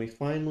triangle. And we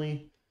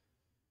finally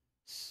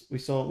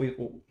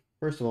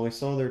first of all we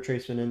saw the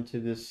retracement into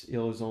this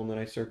yellow zone that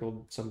I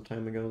circled some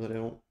time ago that I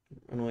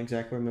don't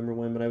exactly remember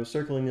when, but I was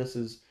circling this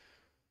as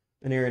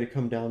an area to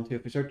come down to.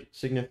 If we start to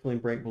significantly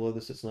break below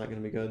this, it's not going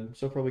to be good.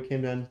 So far we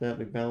came down to that,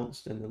 we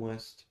bounced, and then when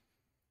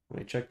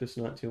I checked this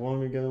not too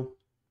long ago,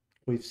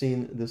 we've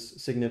seen this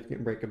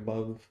significant break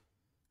above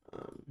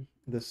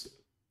this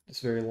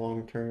very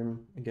long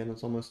term, again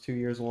it's almost 2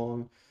 years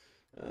long,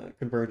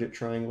 convergent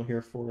triangle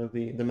here for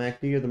the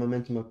MACD, or the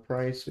momentum of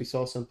price. We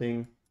saw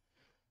something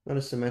not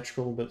as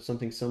symmetrical, but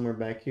something similar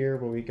back here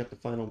where we got the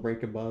final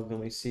break above, and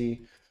we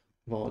see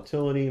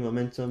volatility,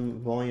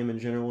 momentum, volume in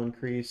general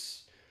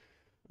increase.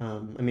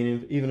 I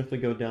mean, even if we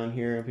go down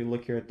here, if we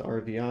look here at the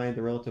RVI,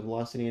 the relative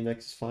velocity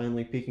index is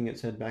finally peeking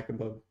its head back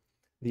above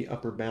the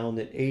upper bound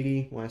at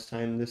 80. Last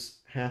time this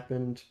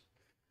happened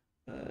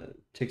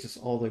takes us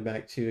all the way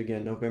back to,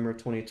 again, November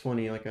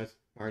 2020. Like I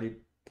already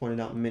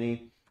pointed out,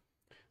 many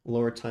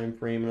lower time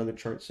frame and other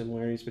chart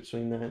similarities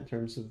between that in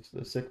terms of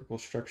the cyclical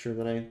structure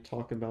that I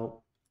talk about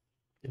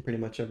in pretty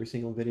much every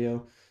single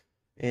video.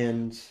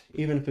 And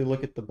even if we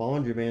look at the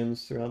Bollinger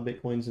Bands throughout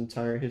Bitcoin's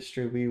entire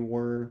history, we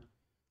were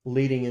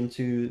leading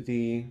into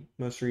the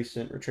most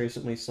recent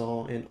retracement we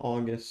saw in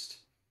August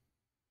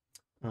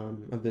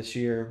of this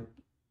year.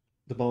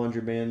 The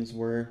Bollinger Bands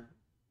were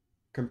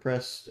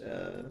compressed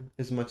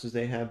as much as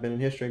they have been in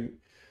history,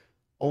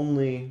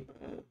 only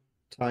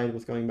tied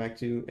with going back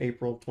to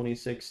April of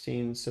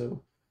 2016.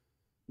 So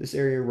this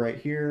area right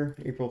here,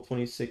 April of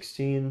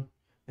 2016,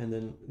 and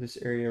then this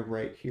area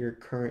right here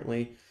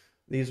currently.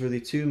 These were the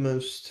two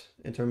most,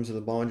 in terms of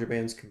the Bollinger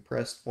Bands,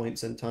 compressed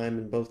points in time,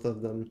 and both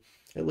of them,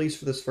 at least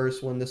for this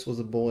first one, this was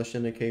a bullish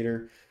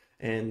indicator,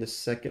 and the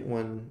second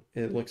one,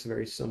 it looks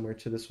very similar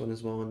to this one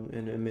as well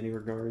in many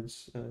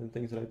regards,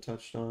 things that I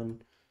touched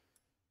on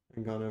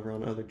and gone over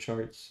on other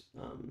charts.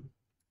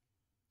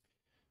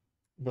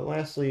 But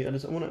lastly, I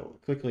want to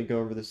quickly go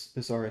over this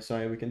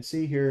RSI. We can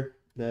see here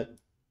that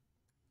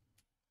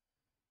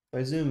if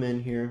I zoom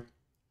in here,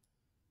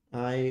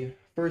 I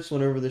first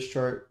went over this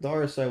chart. The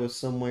RSI was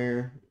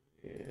somewhere,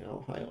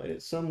 I'll highlight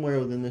it, somewhere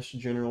within this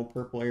general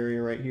purple area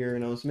right here.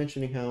 And I was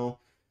mentioning how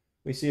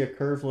we see a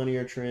curved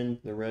linear trend,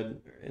 the red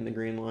and the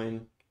green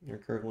line, or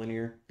curved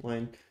linear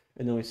line.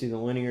 And then we see the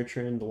linear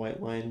trend, the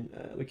white line.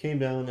 We came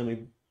down and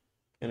we,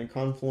 in a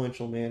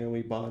confluential manner,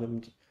 we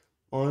bottomed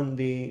on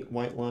the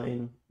white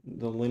line,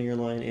 the linear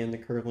line, and the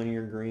curved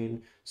linear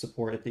green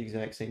support at the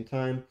exact same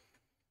time.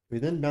 We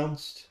then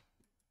bounced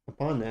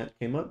upon that,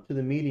 came up to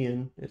the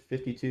median at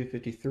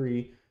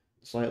 52.53,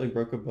 slightly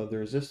broke above the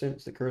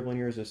resistance. The curved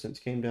linear resistance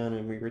came down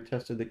and we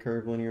retested the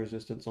curved linear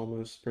resistance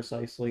almost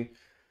precisely.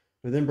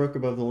 We then broke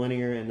above the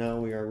linear, and now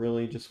we are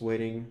really just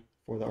waiting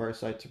for the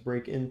RSI to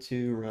break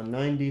into around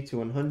 90 to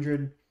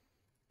 100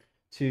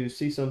 to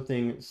see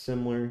something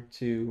similar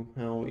to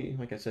how we,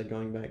 like I said,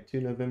 going back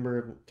to November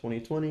of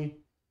 2020.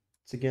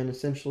 It's again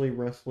essentially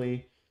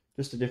roughly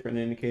just a different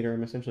indicator.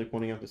 I'm essentially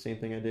pointing out the same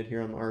thing I did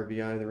here on the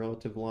RVI, the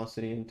relative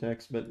velocity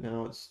index, but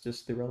now it's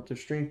just the relative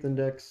strength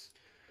index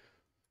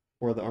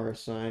for the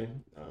RSI.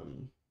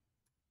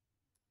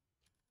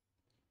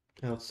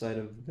 Outside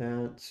of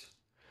that,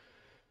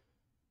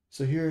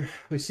 so here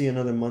we see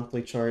another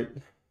monthly chart.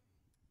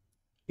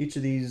 Each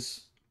of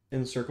these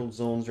encircled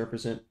zones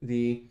represent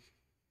the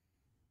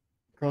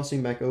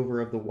crossing back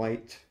over of the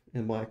white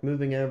and black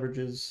moving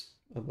averages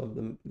above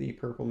the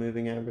purple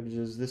moving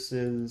averages. This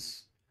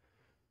is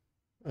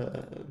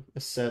a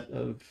set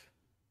of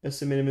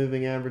estimated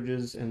moving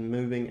averages and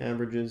moving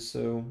averages.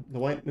 So the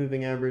white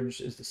moving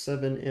average is the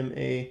 7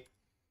 MA,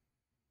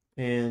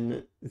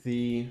 and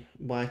the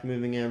black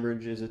moving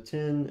average is a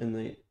 10, and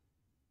the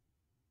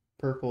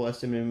purple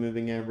estimated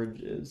moving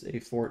average is a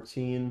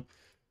 14.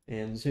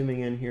 And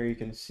zooming in here, you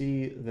can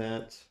see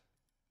that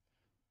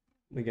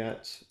we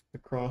got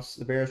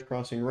the bearish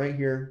crossing right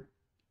here.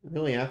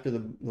 Really, after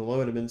the low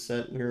had been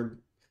set, we were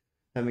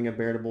having a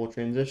bear to bull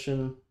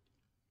transition.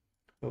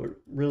 But we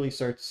really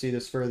start to see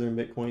this further in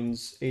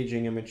Bitcoin's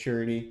aging and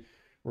maturity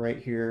right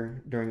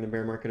here during the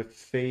bear market of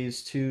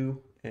phase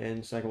 2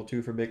 and cycle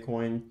 2 for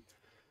Bitcoin.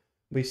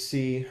 We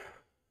see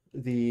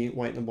the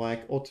white and the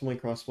black ultimately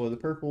cross below the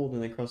purple, then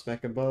they cross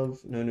back above.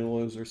 No new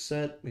lows are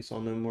set. We saw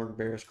no more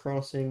bearish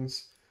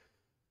crossings.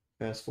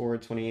 Fast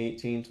forward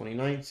 2018,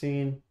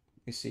 2019.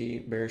 We see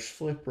bearish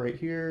flip right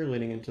here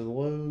leading into the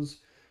lows.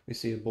 We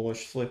see a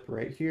bullish flip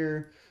right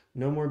here.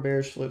 No more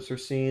bearish flips are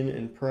seen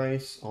in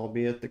price,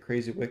 albeit the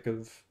crazy wick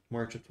of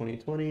March of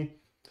 2020.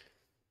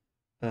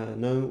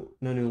 No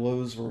new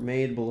lows were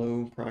made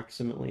below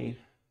approximately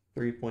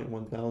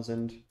 3.1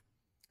 thousand.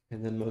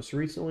 And then most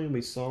recently,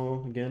 we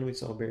saw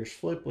a bearish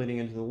flip leading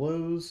into the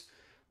lows.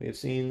 We have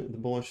seen the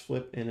bullish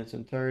flip in its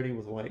entirety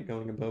with white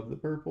going above the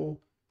purple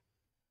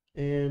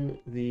and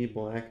the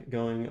black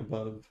going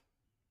above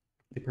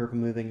the purple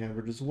moving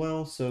average as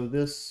well. So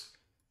this,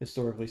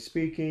 historically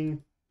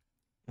speaking,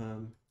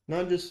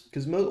 not just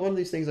because one of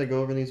these things I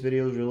go over in these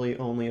videos really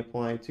only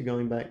apply to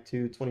going back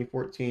to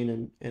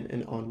 2014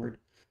 and onward.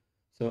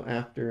 So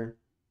after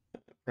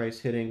price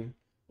hitting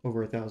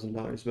over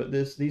 $1,000, but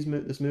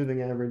this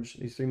moving average,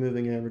 these three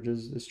moving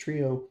averages, this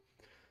trio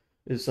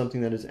is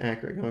something that is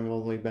accurate going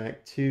all the way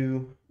back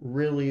to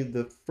really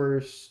the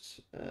first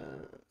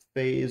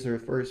phase or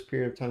first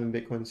period of time in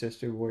Bitcoin's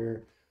history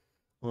where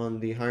on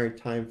the higher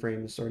time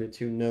frame started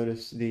to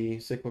notice the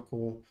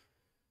cyclical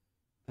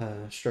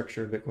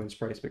structure of Bitcoin's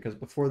price, because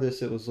before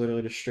this it was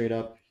literally just straight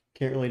up.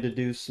 Can't really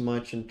deduce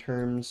much in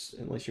terms,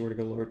 unless you were to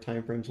go lower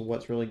time frames, of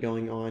what's really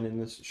going on in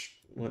this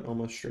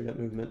almost straight up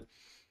movement.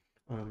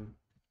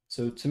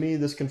 So to me,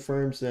 this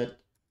confirms that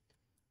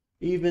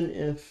even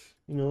if,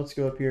 let's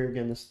go up here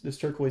again, this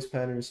turquoise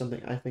pattern is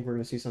something I think we're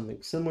going to see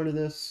something similar to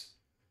this.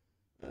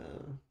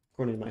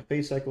 According to my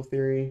phase cycle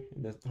theory,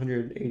 that's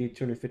 180,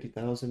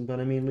 250,000.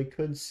 But I mean, we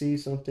could see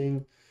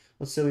something.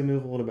 Let's say we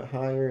move a little bit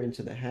higher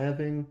into the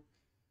halving,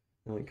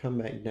 and we come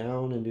back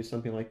down and do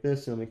something like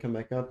this, and then we come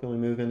back up and we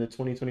move into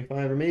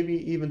 2025 or maybe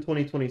even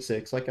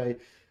 2026. Like I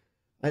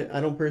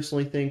don't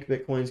personally think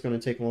Bitcoin is going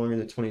to take longer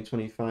than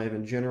 2025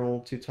 in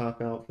general to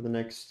top out for the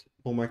next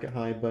bull market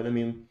high. But I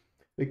mean,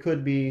 we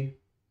could be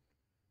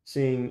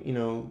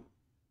seeing,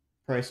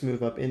 price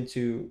move up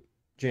into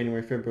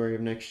January, February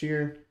of next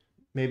year,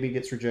 maybe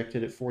gets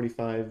rejected at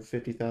 45,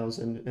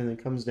 50,000, and then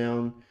comes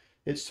down,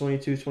 it's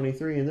 22,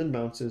 23, and then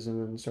bounces and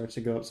then starts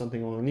to go up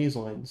something along these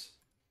lines.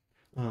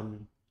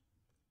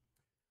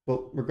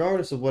 But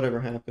regardless of whatever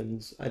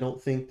happens, I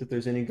don't think that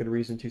there's any good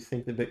reason to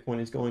think that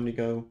Bitcoin is going to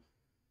go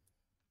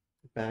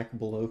back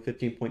below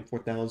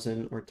 15.4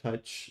 thousand or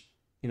touch,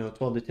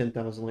 12 to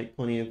 10,000, like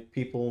plenty of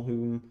people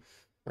who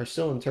are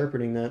still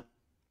interpreting that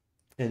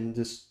and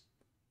just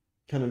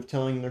kind of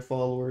telling their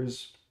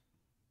followers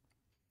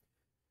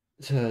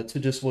to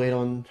just wait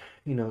on,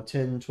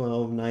 10,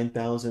 12,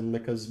 9,000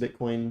 because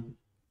Bitcoin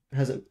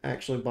hasn't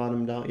actually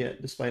bottomed out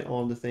yet, despite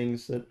all the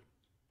things that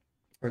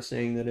are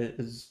saying that it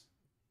is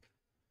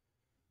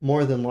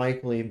more than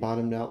likely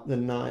bottomed out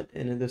than not,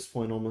 and at this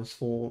point almost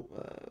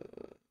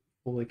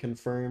fully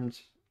confirmed.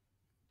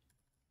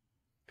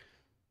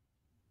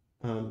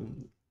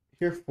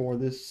 Here for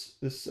this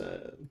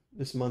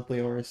monthly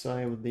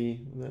RSI with the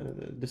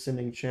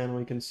descending channel,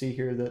 you can see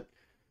here that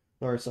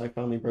the RSI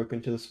finally broke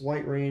into this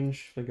white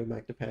range. If we go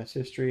back to past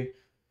history,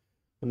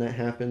 when that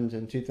happened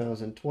in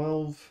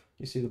 2012,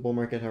 you see the bull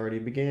market had already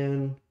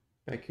began.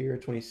 Back here,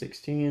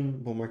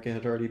 2016, bull market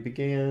had already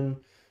began.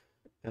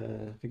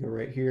 If you go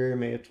right here,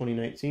 May of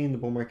 2019, the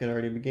bull market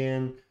already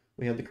began.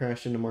 We had the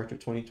crash into March of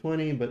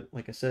 2020, but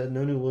like I said,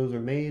 no new lows were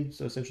made,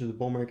 so essentially the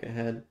bull market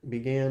had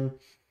began.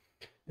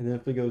 And then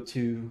if we go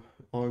to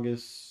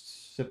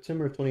August,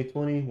 September of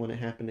 2020, when it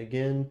happened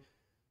again,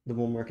 the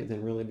bull market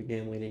then really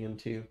began leading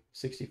into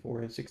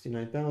 64 and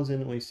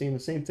 69,000. We've seen the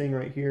same thing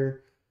right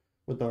here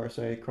with the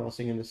RSI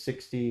crossing into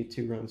 60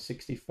 to around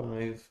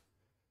 65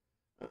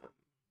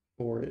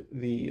 for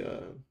the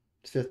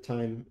fifth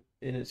time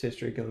in its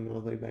history, going all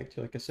the way back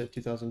to, like I said,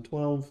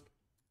 2012,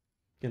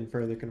 and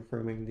further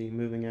confirming the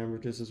moving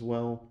averages as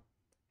well.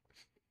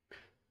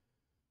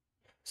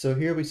 So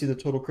here we see the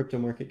total crypto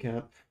market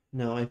cap.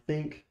 Now I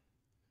think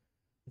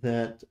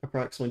that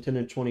approximately 10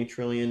 to 20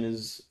 trillion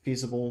is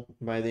feasible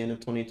by the end of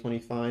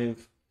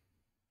 2025.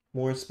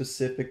 More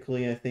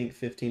specifically, I think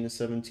 15 to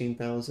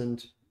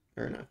 17,000,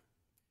 or no,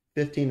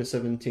 15 to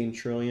 17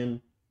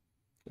 trillion,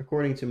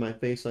 according to my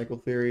phase cycle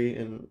theory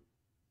and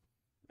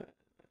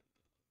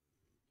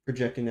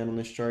projecting that on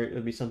this chart. It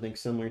would be something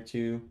similar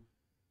to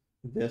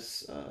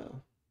this.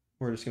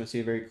 We're just going to see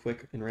a very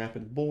quick and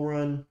rapid bull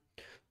run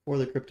for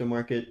the crypto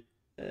market.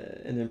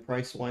 And then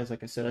price wise,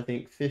 like I said, I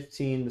think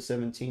 15 to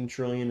 17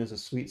 trillion is a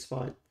sweet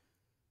spot.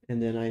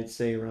 And then I'd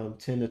say around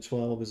 10 to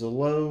 12 is a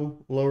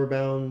lower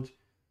bound.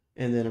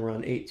 And then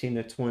around 18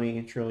 to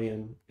 20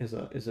 trillion is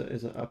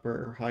an upper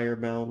or higher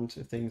bound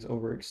if things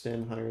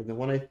overextend higher than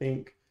what I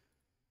think,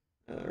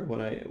 or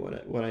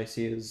what I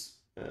see is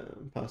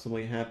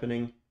possibly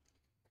happening.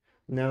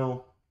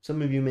 Now,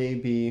 some of you may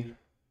be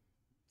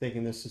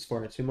thinking this is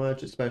far too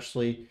much,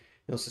 especially,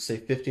 let's just say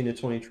 15 to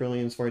 20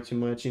 trillion is far too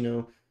much.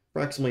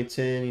 Approximately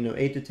 10,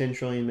 8 to 10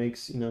 trillion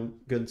makes,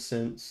 good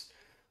sense.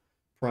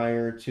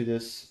 Prior to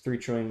this, 3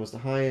 trillion was the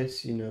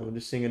highest.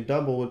 Just seeing a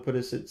double would put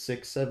us at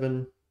 6,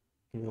 7,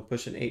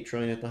 pushing 8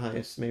 trillion at the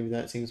highest. Maybe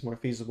that seems more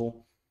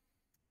feasible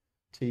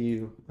to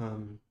you.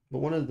 But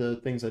one of the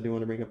things I do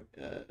want to bring up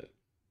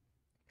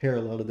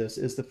parallel to this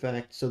is the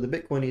fact, so the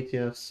Bitcoin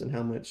ETFs and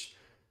how much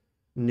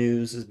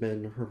news has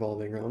been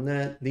revolving around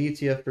that. The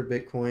ETF for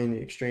Bitcoin,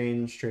 the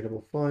exchange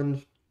tradable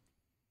fund,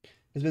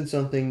 has been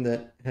something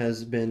that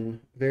has been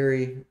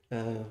very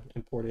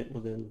important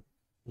within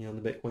the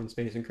Bitcoin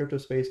space and crypto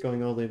space,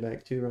 going all the way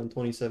back to around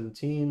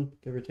 2017,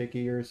 give or take a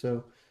year or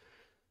so.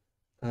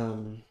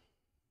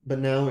 But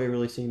now it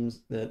really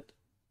seems that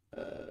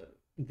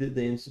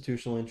the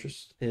institutional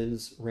interest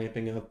is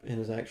ramping up and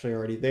is actually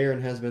already there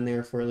and has been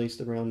there for at least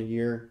around a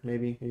year,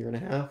 maybe a year and a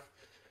half.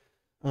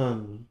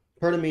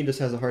 Part of me just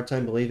has a hard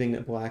time believing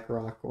that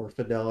BlackRock or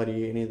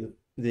Fidelity, any of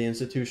the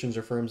institutions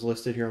or firms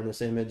listed here on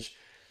this image,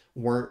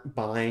 weren't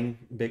buying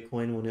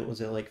Bitcoin when it was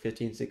at like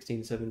 15,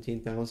 16,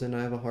 17,000.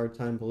 I have a hard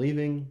time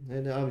believing,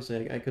 and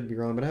obviously I could be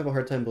wrong, but I have a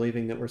hard time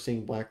believing that we're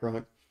seeing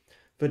BlackRock,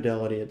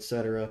 Fidelity,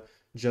 etc.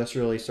 just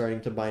really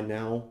starting to buy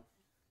now,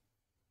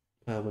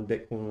 when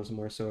Bitcoin was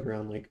more so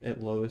around like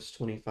at lowest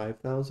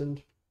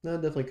 25,000.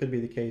 That definitely could be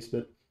the case,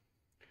 but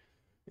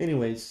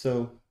anyways,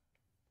 so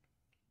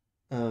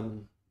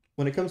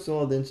when it comes to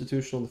all the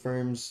institutional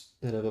firms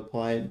that have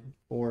applied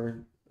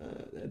for,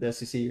 the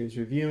SEC is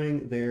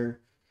reviewing their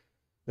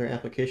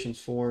applications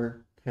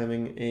for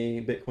having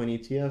a Bitcoin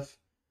ETF.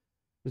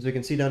 As we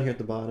can see down here at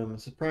the bottom,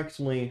 it's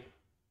approximately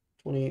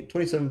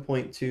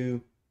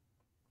 27.2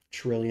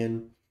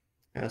 trillion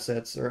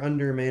assets are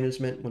under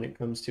management when it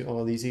comes to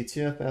all these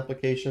ETF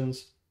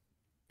applications.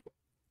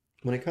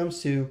 When it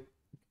comes to,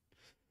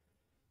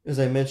 as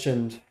I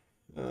mentioned,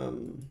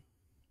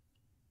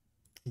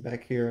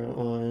 back here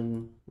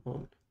on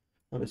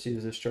I'll just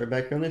use this chart.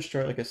 Back here on this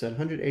chart, like I said,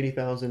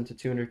 180,000 to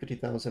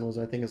 250,000 was,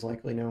 I think, is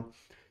likely now.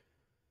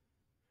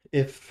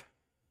 If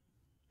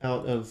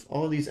out of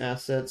all of these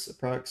assets,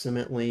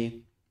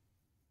 approximately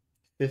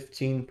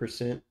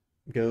 15%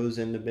 goes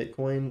into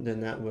Bitcoin,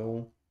 then that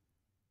will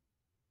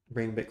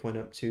bring Bitcoin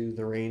up to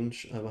the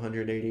range of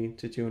 180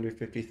 to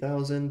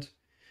 250,000.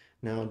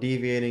 Now,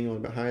 deviating a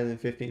little bit higher than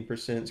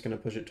 15% is going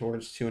to push it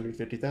towards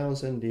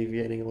 250,000.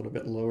 Deviating a little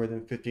bit lower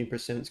than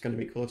 15% is going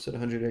to be close to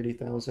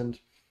 180,000.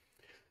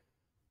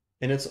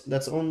 And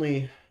that's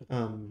only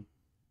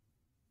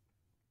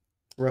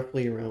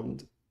roughly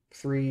around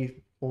 $3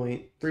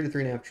 to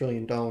 $3.5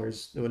 trillion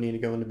that would need to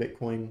go into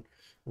Bitcoin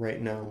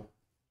right now,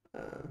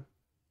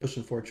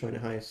 pushing 4 trillion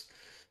at highest.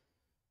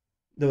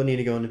 That would need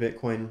to go into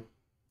Bitcoin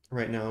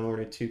right now in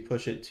order to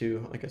push it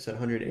to, like I said,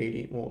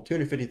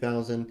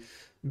 250,000.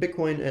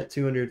 Bitcoin at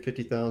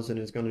 250,000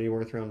 is going to be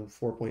worth around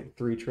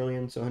 4.3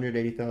 trillion. So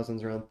 180,000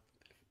 is around,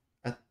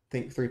 I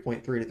think,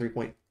 3.3 to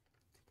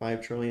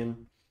 3.5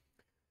 trillion.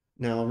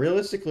 Now,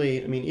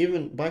 realistically, I mean,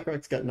 even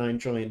BlackRock's got 9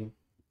 trillion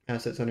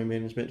assets under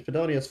management.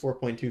 Fidelity has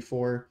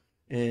 4.24,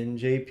 and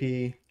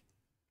JP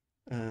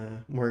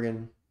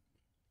Morgan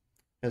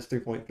has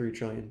 3.3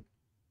 trillion.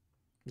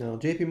 Now,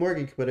 JP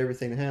Morgan could put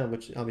everything they have,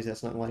 which obviously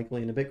that's not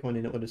likely, into Bitcoin,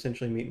 and it would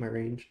essentially meet my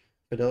range.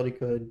 Fidelity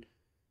could,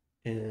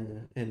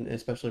 and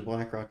especially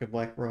BlackRock. If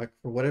BlackRock,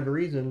 for whatever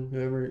reason,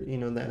 whoever,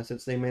 the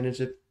assets they manage,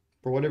 it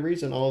for whatever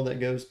reason, all of that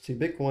goes to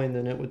Bitcoin,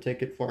 then it would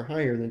take it far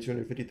higher than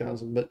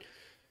 250,000. But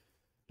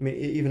I mean,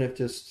 even if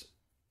just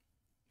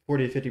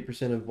 40 to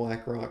 50% of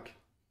BlackRock,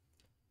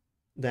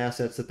 the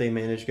assets that they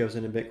manage goes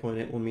into Bitcoin,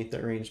 it will meet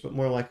that range. But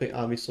more likely,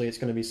 obviously, it's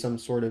going to be some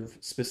sort of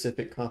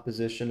specific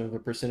composition of a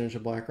percentage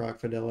of BlackRock,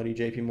 Fidelity,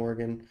 JP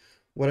Morgan,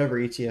 whatever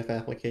ETF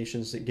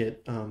applications that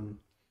get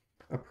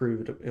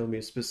approved. It'll be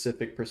a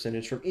specific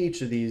percentage from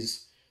each of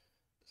these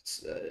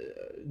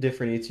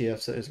different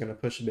ETFs that is going to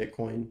push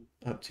Bitcoin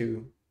up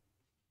to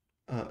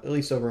at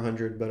least over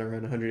 100, but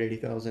around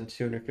 180,000,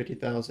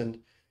 250,000.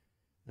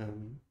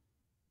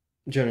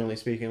 Generally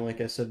speaking, like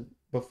I said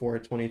before,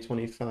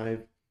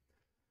 2025.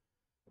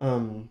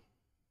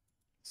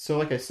 So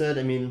like I said,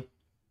 I mean,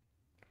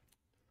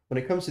 when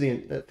it comes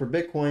to for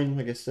Bitcoin,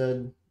 like I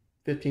said,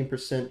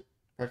 15%,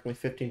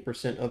 approximately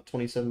 15% of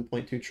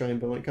 27.2 trillion.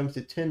 But when it comes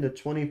to 10 to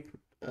 20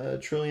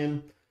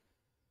 trillion,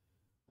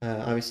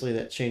 obviously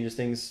that changes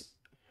things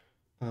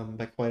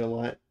by quite a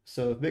lot.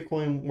 So if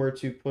Bitcoin were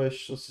to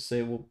push, let's just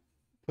say we'll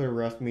put a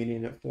rough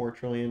median at 4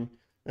 trillion,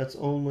 that's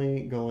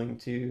only going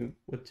to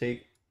would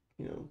take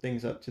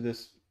things up to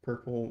this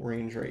purple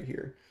range right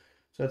here.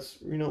 So that's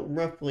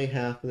roughly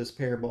half of this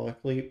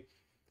parabolic leap.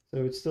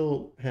 So we'd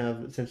still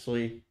have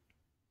essentially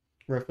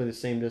roughly the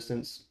same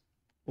distance,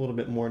 a little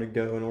bit more to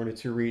go in order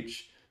to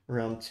reach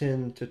around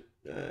 10 to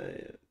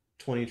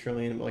 20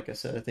 trillion. But like I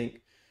said, I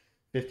think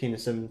 15 to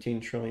 17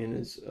 trillion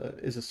is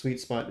a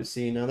sweet spot to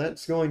see. Now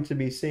that's going to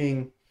be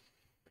seeing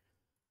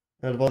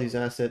out of all these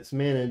assets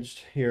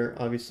managed here,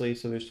 obviously.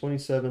 So there's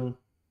 27.2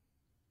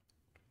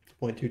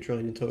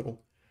 trillion in total.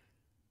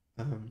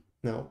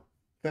 Now,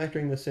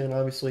 factoring this in,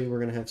 obviously, we're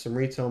going to have some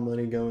retail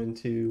money go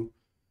into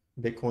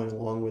Bitcoin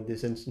along with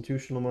this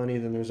institutional money.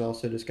 Then there's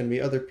also just going to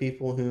be other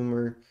people whom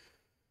are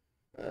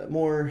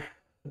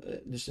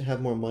just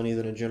have more money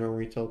than a general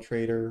retail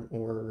trader,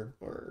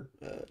 or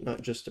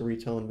not just a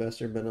retail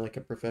investor, but like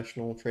a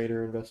professional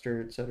trader,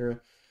 investor, etc.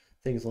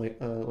 Things like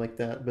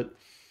that. But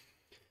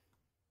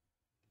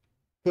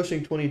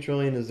pushing 20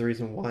 trillion is the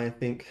reason why I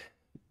think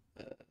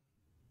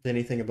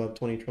anything above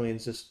 20 trillion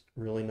is just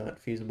really not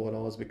feasible at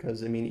all, is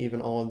because, I mean, even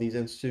all of these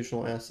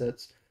institutional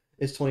assets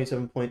is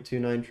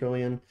 27.29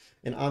 trillion,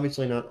 and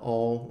obviously not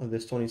all of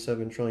this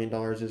 $27 trillion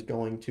is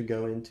going to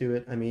go into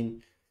it. I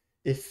mean,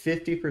 if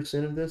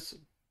 50% of this,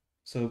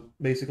 so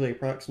basically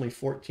approximately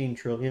 14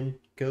 trillion,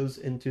 goes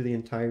into the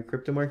entire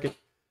crypto market,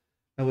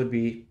 I would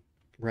be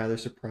rather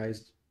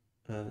surprised,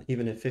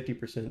 even at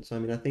 50%. So I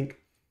mean, I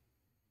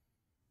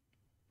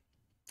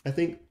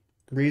think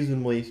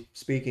reasonably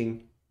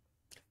speaking,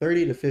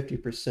 30 to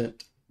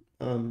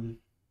 50%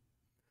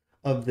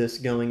 of this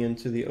going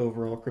into the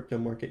overall crypto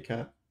market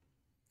cap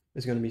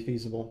is going to be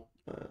feasible.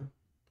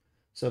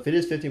 So if it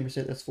is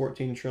 15%, that's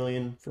 14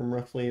 trillion from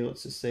roughly,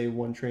 let's just say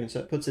 1 trillion. So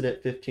that puts it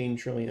at 15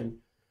 trillion.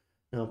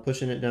 Now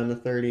pushing it down to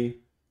 30%,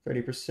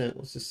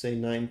 let's just say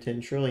 9,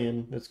 10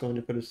 trillion. That's going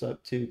to put us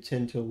up to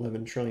 10 to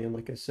 11 trillion,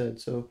 like I said.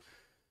 So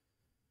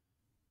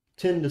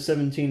 10 to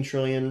 17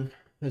 trillion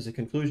as a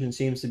conclusion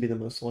seems to be the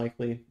most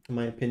likely, in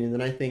my opinion.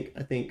 Then I think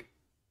at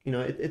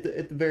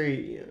the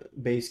very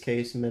base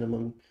case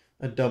minimum,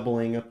 a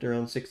doubling up to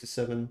around 6 to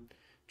 7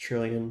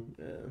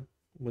 trillion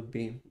would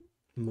be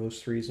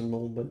most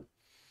reasonable. But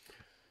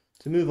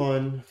to move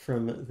on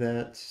from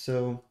that,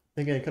 so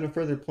again, kind of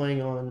further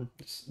playing on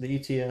the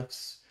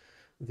ETFs,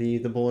 the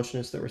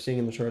bullishness that we're seeing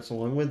in the charts,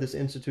 along with this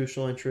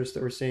institutional interest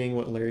that we're seeing,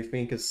 what Larry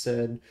Fink has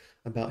said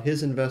about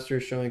his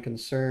investors showing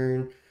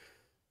concern.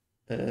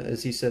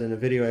 As he said in a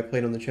video I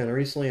played on the channel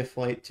recently, a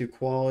flight to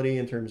quality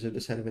in terms of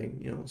just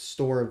having,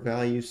 store of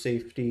value,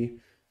 safety,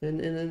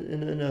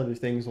 and other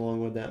things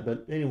along with that.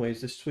 But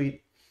anyways, this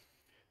tweet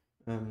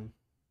by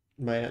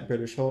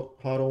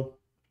 @BritishHodl,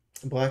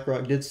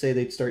 BlackRock did say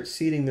they'd start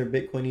seeding their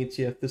Bitcoin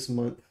ETF this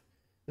month.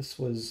 This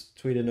was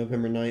tweeted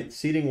November 9th.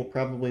 Seeding will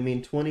probably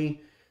mean 20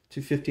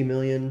 to 50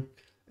 million,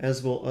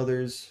 as will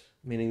others,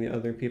 meaning the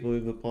other people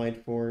who've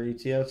applied for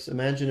ETFs.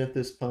 Imagine if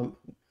this pump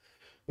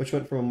which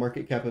went from a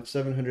market cap of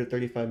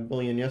 735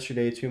 billion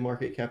yesterday to a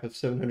market cap of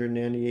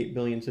 798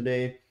 billion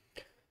today.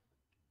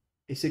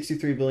 A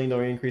 $63 billion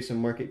increase in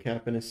market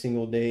cap in a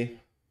single day.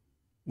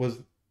 Was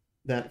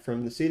that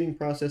from the seeding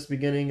process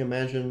beginning?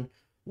 Imagine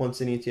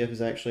once an ETF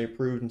is actually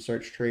approved and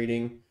starts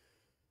trading.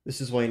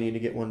 This is why you need to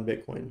get one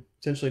Bitcoin.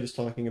 Essentially just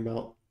talking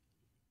about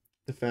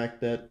the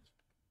fact that,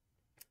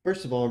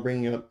 first of all, I'm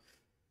bringing up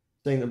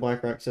saying that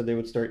BlackRock said they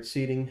would start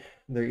seeding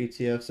their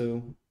ETF.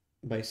 So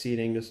by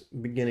seeding,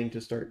 just beginning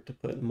to start to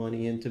put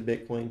money into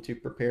Bitcoin to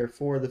prepare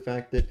for the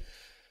fact that,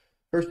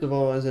 first of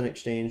all, as an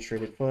exchange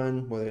traded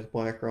fund, whether it's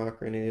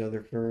BlackRock or any of the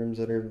other firms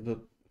that are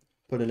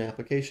put an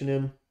application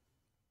in,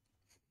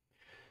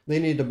 they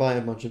need to buy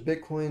a bunch of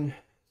Bitcoin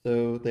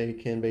so they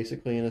can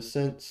basically, in a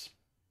sense,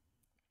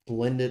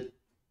 lend it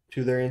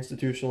to their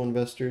institutional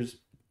investors.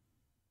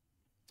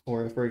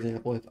 Or, for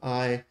example, if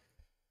I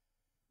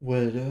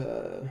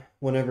would,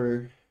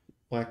 whenever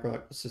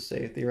BlackRock, let's just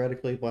say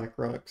theoretically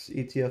BlackRock's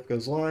ETF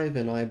goes live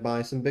and I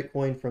buy some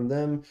Bitcoin from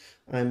them,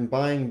 I'm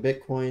buying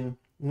Bitcoin.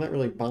 I'm not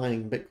really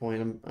buying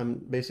Bitcoin.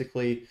 I'm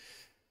basically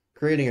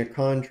creating a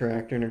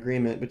contract or an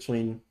agreement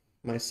between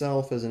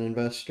myself as an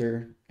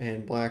investor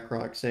and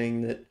BlackRock,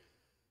 saying that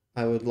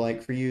I would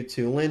like for you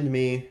to lend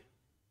me,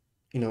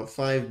 5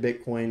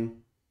 Bitcoin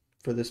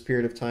for this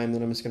period of time,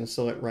 then I'm just going to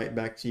sell it right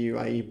back to you,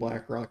 i.e.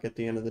 BlackRock, at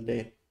the end of the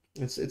day.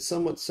 It's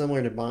somewhat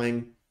similar to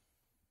buying,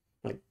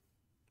 like,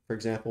 for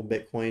example,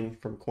 Bitcoin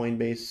from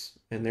Coinbase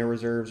and their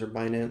reserves, or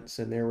Binance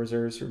and their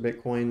reserves for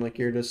Bitcoin. Like,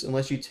 you're just,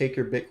 unless you take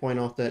your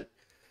Bitcoin off that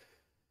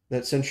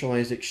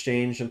centralized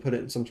exchange and put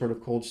it in some sort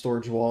of cold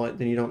storage wallet,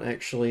 then you don't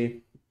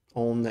actually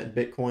own that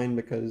Bitcoin,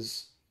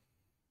 because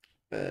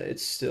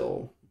it's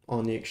still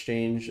on the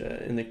exchange,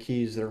 and the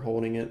keys that are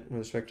holding it with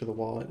respect to the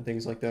wallet and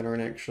things like that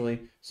aren't actually,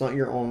 it's not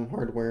your own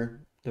hardware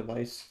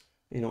device.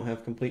 You don't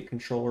have complete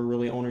control or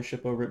really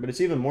ownership over it. But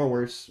it's even more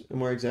worse and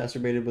more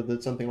exacerbated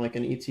with something like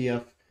an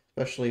ETF,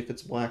 especially if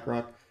it's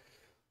BlackRock.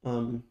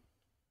 So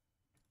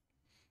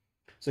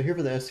here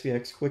for the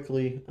SPX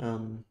quickly.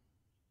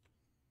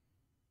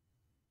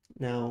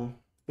 Now,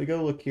 if we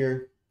go look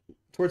here,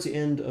 towards the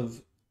end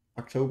of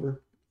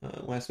October,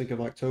 last week of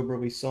October,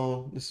 we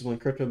saw, this is when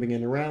crypto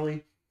began to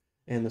rally,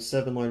 and the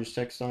 7 largest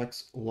tech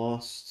stocks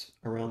lost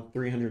around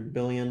 300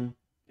 billion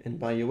in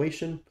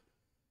valuation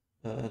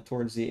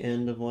towards the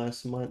end of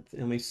last month.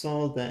 And we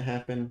saw that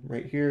happen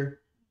right here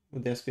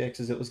with the SPX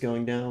as it was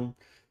going down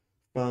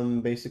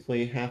from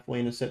basically halfway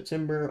into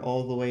September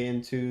all the way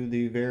into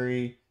the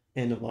very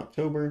end of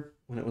October,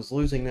 when it was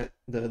losing that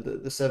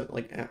the 7,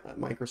 like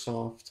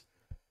Microsoft,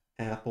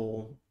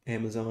 Apple,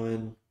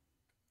 Amazon,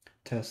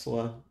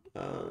 Tesla,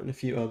 and a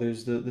few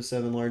others, the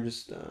 7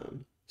 largest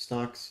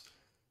stocks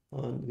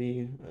on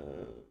the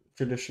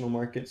traditional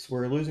markets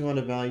were losing a lot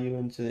of value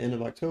into the end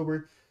of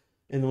October.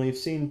 And then we've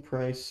seen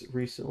price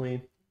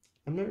recently.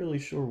 I'm not really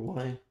sure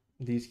why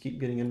these keep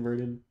getting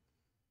inverted.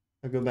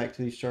 I'll go back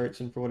to these charts,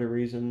 and for whatever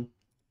reason,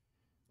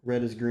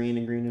 red is green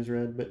and green is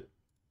red. But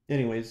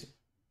anyways,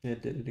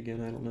 it did it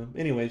again. I don't know.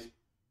 Anyways,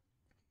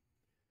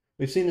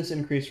 we've seen this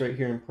increase right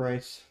here in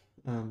price.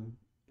 And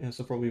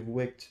so far we've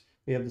wicked.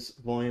 We have this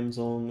volume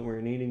zone that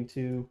we're needing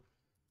to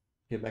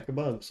get back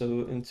above.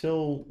 So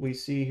until we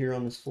see here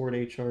on this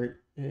 4-day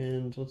chart,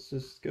 and let's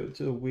just go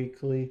to the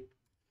weekly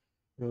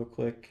real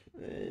quick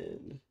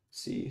and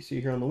see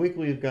here on the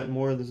weekly, we've got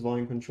more of this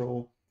volume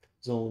control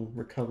zone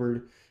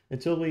recovered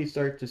until we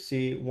start to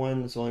see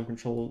this volume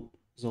control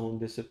zone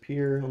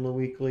disappear on the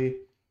weekly.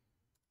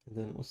 And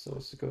then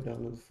let's go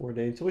down to the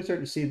 4-day until we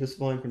start to see this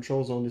volume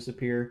control zone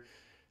disappear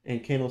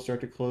and candles start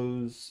to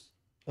close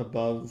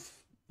above,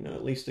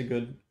 at least a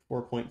good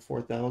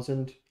 4.4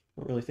 thousand.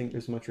 I don't really think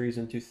there's much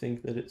reason to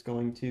think that it's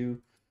going to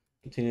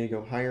continue to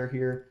go higher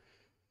here.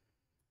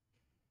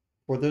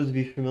 For those of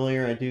you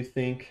familiar, I do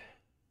think,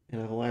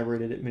 and I've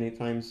elaborated it many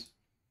times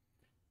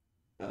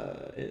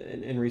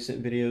in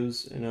recent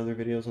videos and other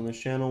videos on this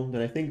channel,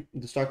 that I think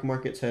the stock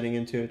market's heading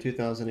into a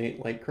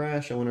 2008-like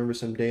crash. I went over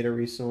some data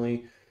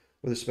recently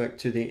with respect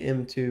to the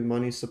M2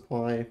 money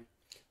supply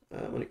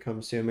when it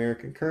comes to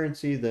American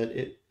currency, that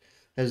it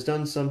has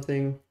done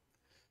something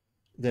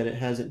that it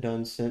hasn't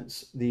done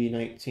since the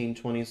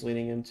 1920s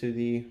leading into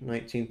the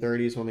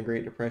 1930s, when the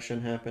Great Depression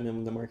happened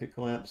and the market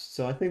collapsed.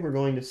 So I think we're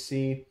going to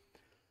see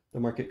the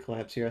market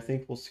collapse here. I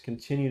think we'll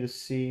continue to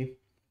see,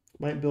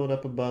 might build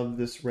up above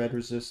this red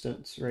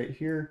resistance right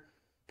here.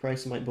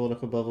 Price might build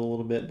up above a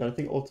little bit, but I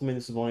think ultimately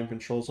this volume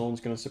control zone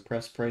is going to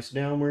suppress price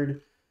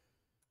downward.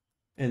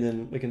 And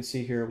then we can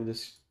see here with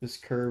this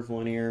curve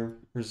linear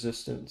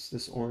resistance,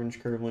 this orange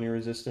curve linear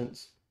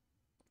resistance,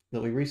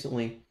 that we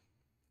recently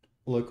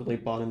locally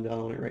bottomed out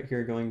on it right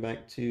here, going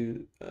back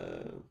to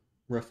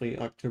roughly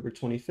October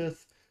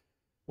 25th.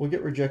 We'll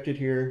get rejected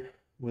here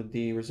with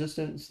the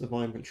resistance, the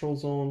volume control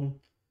zone,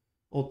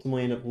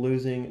 ultimately end up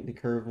losing the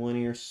curve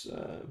linear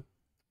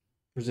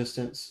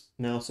resistance,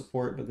 now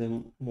support, but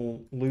then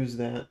we'll lose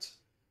that.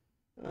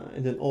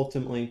 And then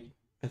ultimately,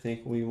 I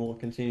think we will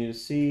continue to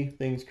see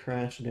things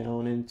crash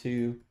down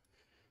into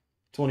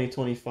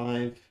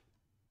 2025,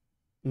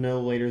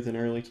 no later than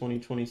early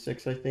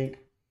 2026, I think.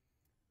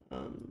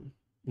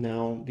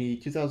 Now, the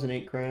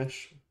 2008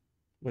 crash,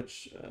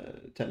 which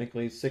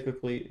technically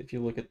cyclically, if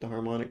you look at the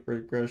harmonic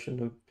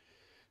progression of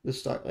the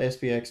stock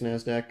SPX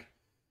NASDAQ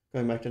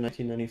going back to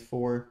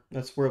 1994,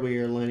 that's where we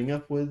are lining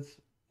up with,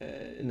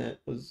 and that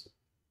was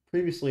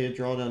previously a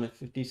drawdown of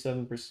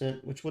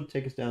 57%, which would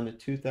take us down to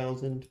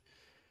 2000,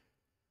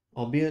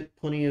 albeit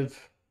plenty of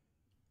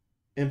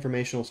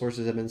informational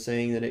sources have been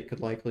saying that it could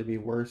likely be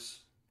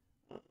worse.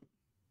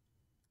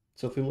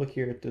 So if we look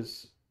here at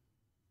this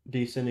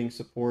descending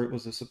support,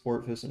 was the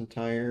support for this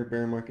entire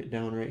bear market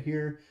down right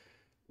here,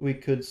 we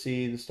could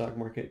see the stock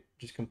market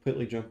just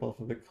completely jump off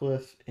of a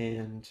cliff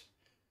and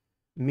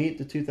meet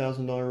the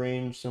 $2,000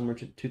 range, similar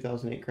to the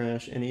 2008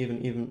 crash, and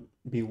even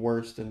be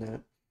worse than that,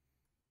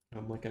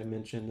 like I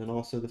mentioned. And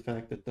also the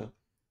fact that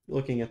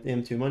looking at the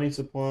M2 money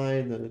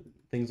supply, the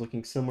things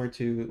looking similar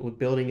to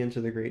building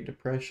into the Great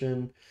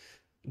Depression,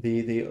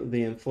 the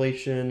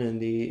inflation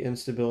and the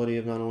instability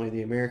of not only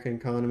the American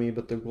economy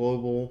but the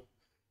global,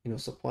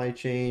 supply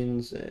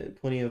chains and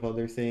plenty of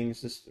other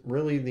things. Just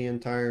really the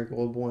entire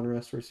global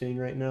unrest we're seeing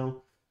right now,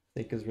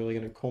 I think, is really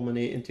going to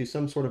culminate into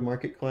some sort of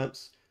market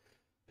collapse.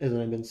 As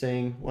I've been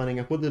saying,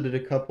 lining up with the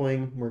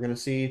decoupling, we're going to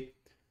see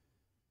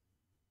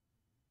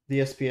the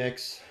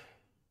SPX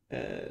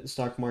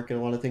stock market, a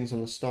lot of things on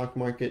the stock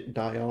market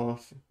die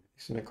off.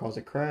 It's going to cause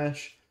a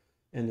crash,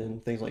 and then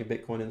things like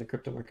Bitcoin and the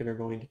crypto market are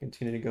going to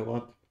continue to go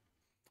up.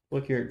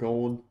 Look here at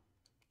gold.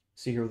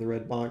 See here with the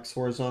red box,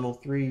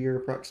 horizontal 3-year,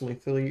 approximately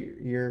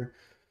 3-year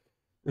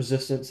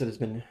resistance that has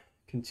been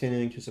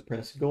continuing to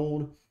suppress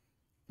gold.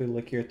 If we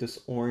look here at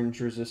this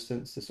orange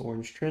resistance, this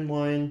orange trend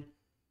line,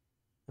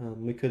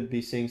 we could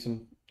be seeing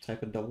some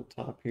type of double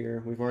top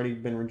here. We've already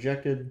been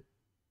rejected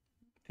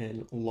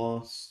and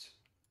lost,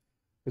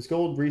 because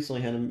gold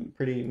recently had a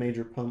pretty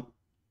major pump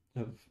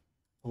of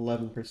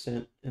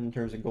 11% in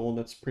terms of gold.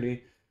 It's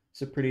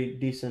a pretty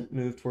decent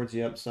move towards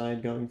the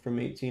upside, going from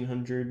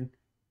 1,800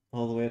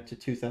 all the way up to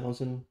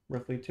 2,000,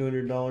 roughly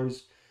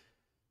 $200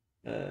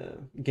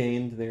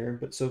 gained there.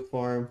 But so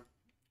far,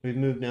 we've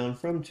moved down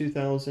from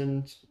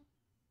 2,000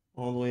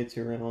 all the way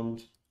to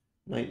around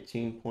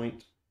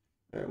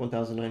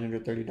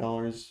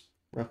 $1,930,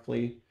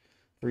 roughly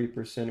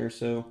 3% or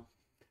so.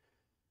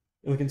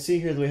 And we can see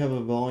here that we have a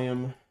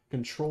volume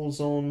control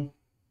zone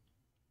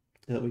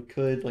that we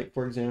could, like,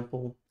 for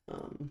example,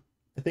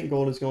 I think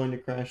gold is going to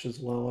crash as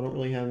well. I don't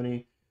really have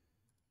any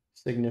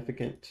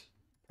significant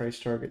price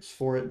targets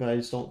for it, but I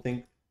just don't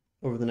think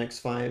over the next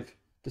 5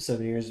 to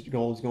 7 years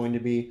gold is going to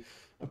be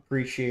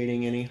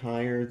appreciating any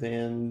higher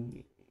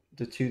than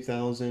the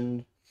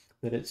 2,000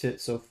 that it's hit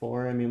so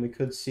far. I mean, we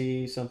could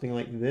see something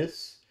like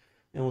this,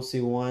 and we'll see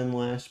one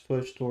last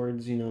push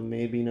towards,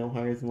 maybe no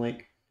higher than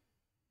like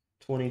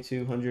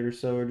 2,200 or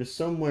so, or just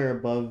somewhere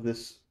above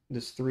this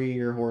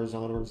 3-year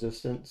horizontal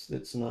resistance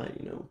that's not,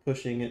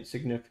 pushing it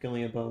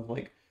significantly above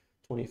like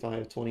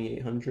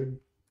 2,800.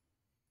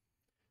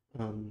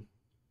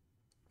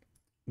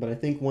 But I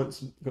think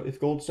if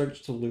gold starts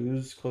to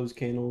lose closed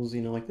candles,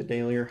 like the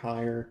daily or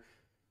higher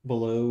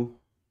below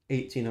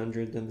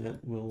 1,800, then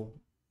that will,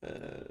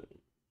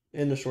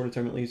 in the shorter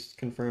term at least,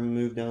 confirm a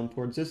move down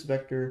towards this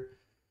vector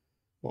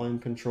volume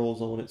control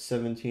zone at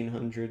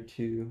 1,700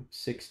 to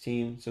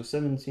 16. So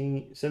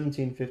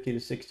 1750 to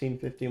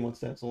 1650. Once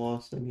that's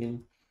lost, I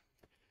mean,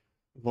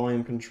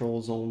 volume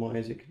control zone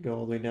wise, it could go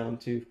all the way down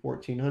to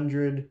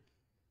 1,400.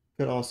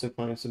 Could also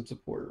find some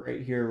support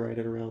right here, right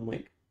at around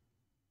like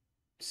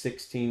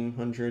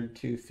 1,600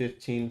 to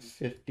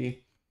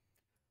 1,550.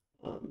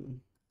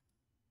 And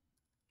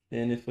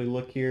if we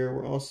look here,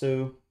 we're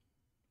also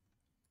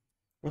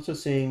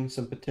seeing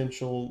some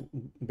potential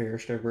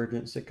bearish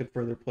divergence that could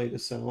further play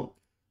this out.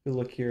 If we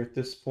look here at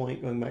this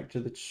point, going back to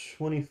the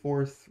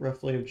 24th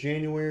roughly of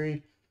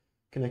January,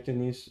 connecting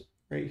these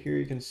right here,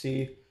 you can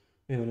see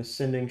we have an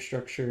ascending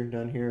structure.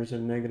 Down here is a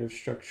negative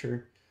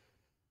structure.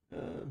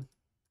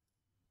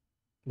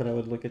 But I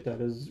would look at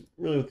that as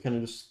really with kind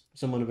of just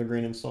somewhat of a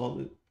grain of salt.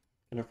 That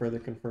kind of further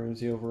confirms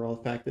the overall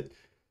fact that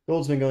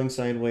gold's been going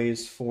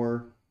sideways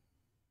for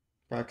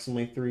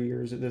approximately 3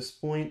 years at this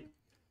point,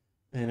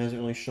 and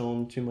hasn't really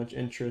shown too much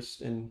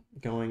interest in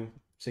going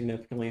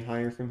significantly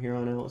higher from here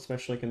on out,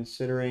 especially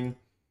considering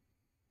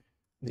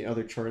the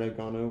other chart I've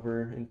gone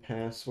over in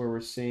past, where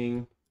we're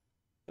seeing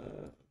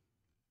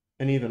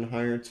an even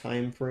higher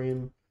time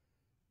frame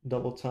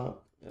double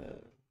top.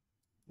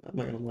 I'm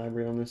not going to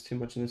elaborate on this too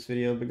much in this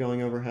video, but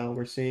going over how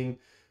we're seeing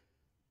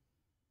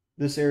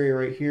this area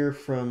right here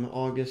from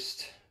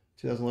August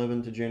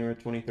 2011 to January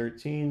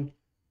 2013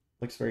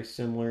 looks very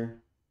similar,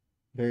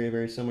 very,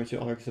 very similar to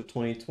August of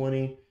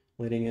 2020,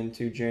 leading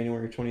into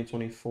January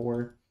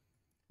 2024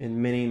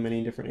 in many,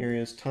 many different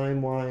areas,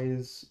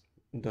 time-wise,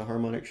 the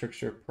harmonic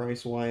structure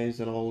price-wise.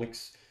 It all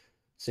looks,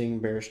 seeing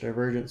bearish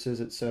divergences,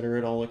 etc.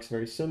 It all looks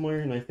very similar,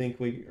 and I think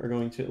we are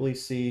going to at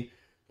least see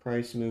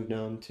price move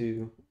down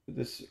to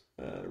this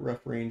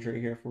rough range right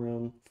here from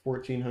around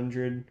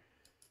 1,400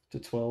 to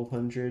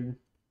 1,200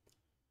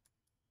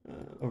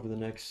 over the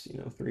next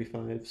 3,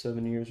 5,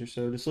 7 years or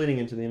so, just leading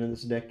into the end of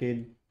this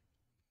decade.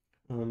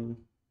 But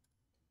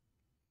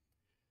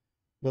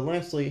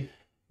lastly,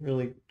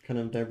 really kind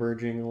of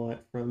diverging a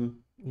lot from,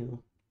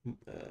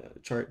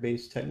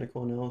 chart-based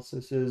technical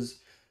analysis, is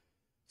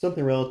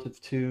something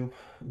relative to,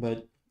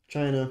 but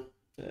China,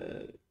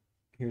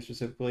 here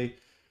specifically,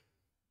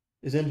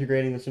 is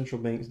integrating the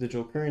central bank's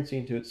digital currency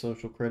into its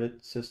social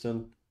credit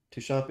system.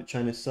 To shop at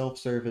China's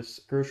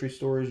self-service grocery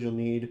stores,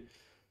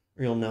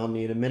 you'll now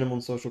need a minimum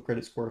social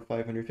credit score of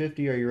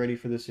 550. Are you ready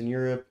for this in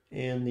Europe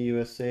and the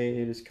USA?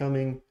 It is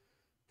coming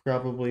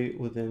probably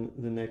within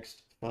the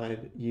next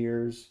 5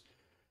 years.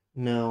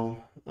 Now,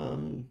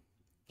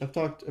 I've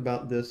talked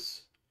about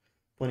this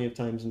plenty of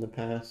times in the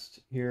past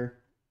here,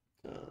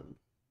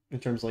 in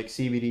terms of like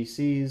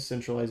CBDCs,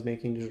 centralized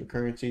banking digital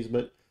currencies,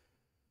 but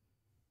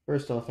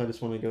first off, I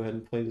just want to go ahead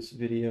and play this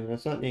video. Now,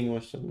 it's not in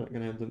English, so I'm not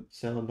going to have the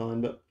sound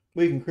on, but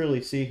what you can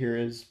clearly see here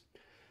is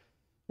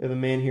we have a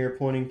man here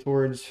pointing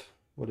towards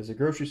what is a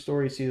grocery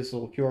store. You see this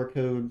little QR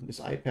code, this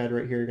iPad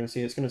right here. You're going to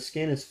see it's going to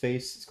scan his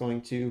face. It's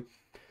going to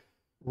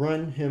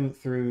run him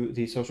through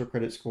the social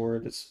credit score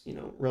that's,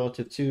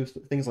 relative to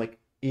things like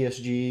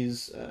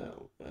ESGs,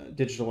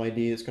 digital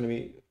ID. It's going to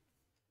be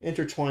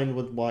intertwined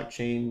with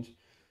blockchain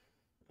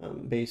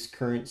based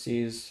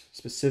currencies,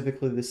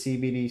 specifically the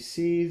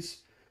CBDCs.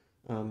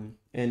 And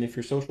if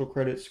your social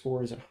credit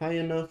score isn't high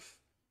enough,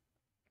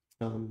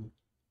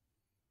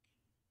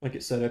 like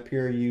it said up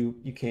here, you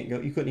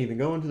couldn't even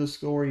go into the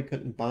store, you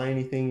couldn't buy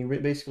anything,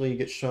 you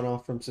get shut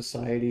off from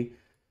society.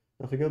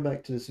 Now if we go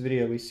back to this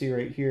video, we see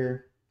right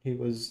here,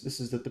 this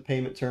is at the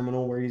payment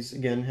terminal where he's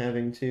again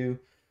having to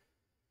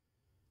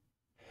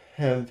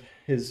have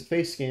his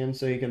face scanned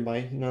so he can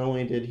buy. Not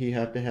only did he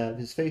have to have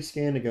his face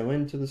scanned to go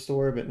into the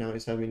store, but now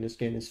he's having to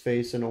scan his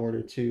face in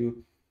order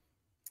to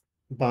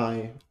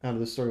buy out of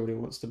the store what he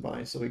wants to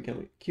buy. So we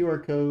can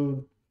QR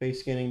code,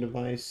 face scanning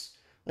device.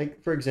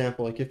 Like for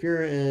example, like if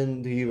you're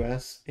in the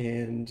US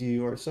and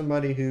you are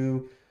somebody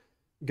who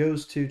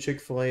goes to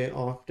Chick-fil-A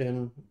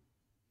often,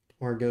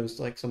 or goes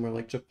to like somewhere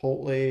like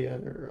Chipotle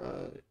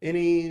or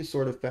any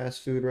sort of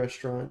fast food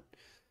restaurant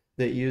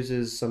that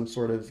uses some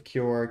sort of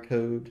QR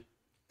code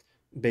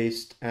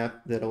based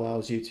app that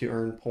allows you to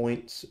earn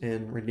points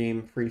and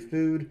redeem free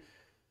food.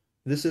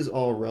 This is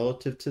all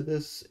relative to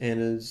this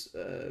and is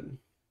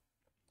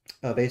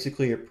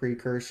basically a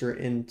precursor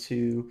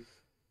into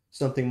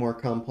something more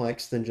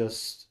complex than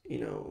just,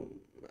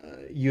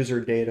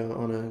 user data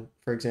on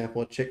for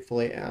example, a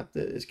Chick-fil-A app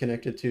that is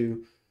connected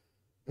to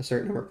a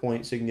certain number of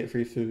points so you can get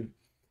free food.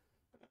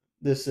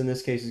 This, in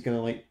this case, is going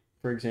to, like,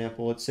 for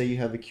example, let's say you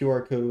have a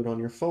QR code on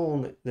your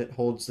phone that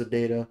holds the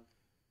data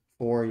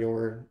for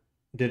your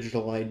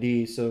digital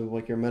ID, so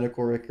like your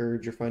medical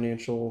records, your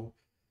financial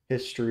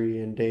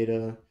history and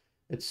data,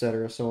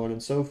 etc., so on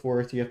and so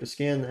forth. You have to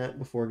scan that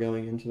before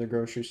going into the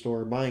grocery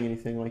store or buying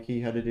anything like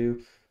he had to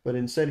do. But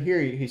instead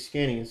here, he's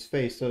scanning his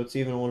face, so it's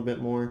even a little bit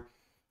more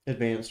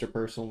advanced or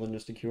personal than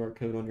just a QR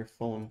code on your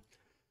phone.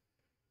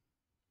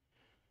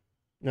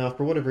 Now, if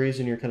for whatever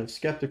reason you're kind of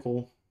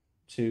skeptical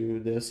to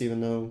this, even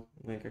though,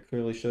 like I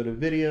clearly showed a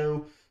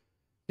video,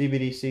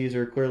 CBDCs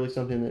are clearly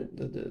something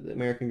that the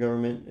American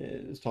government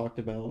has talked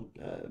about.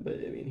 But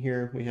I mean,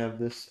 here we have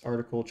this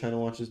article, China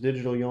launches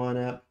digital yuan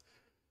app.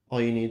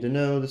 All you need to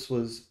know, this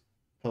was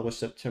published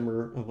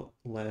September of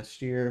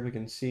last year. We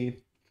can see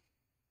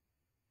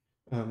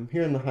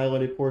here in the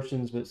highlighted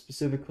portions, but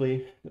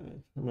specifically,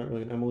 I'm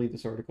going to leave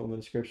this article in the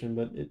description,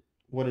 but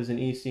what is an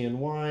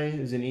ECNY?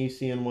 Is an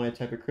ECNY a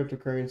type of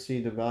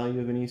cryptocurrency? The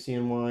value of an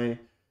ECNY?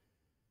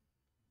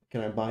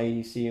 Can I buy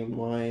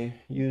ECNY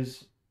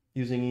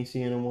using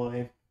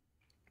ECNY?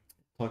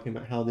 Talking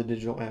about how the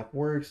digital app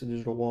works, the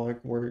digital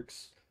wallet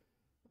works.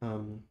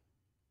 But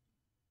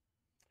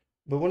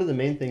one of the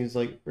main things,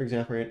 like, for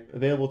example, right,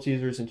 available to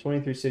users in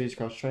 23 cities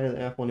across China,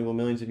 the app will enable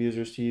millions of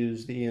users to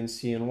use the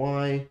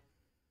ECNY.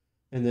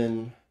 And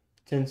then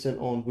Tencent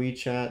on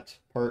WeChat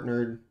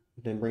partnered,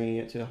 then bringing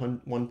it to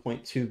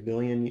 1.2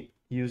 billion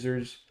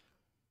users.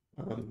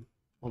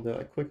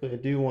 Although I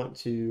do want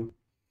to,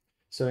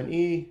 so an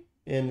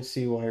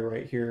ENCY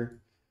right here,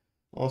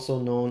 also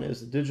known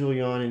as the digital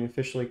yuan and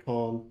officially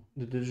called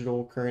the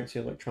digital currency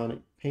electronic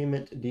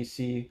payment,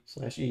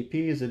 DC/EP,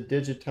 is a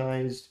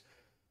digitized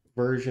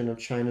version of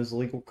China's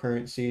legal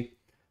currency,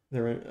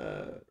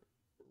 the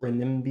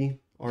renminbi,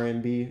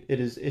 RMB. It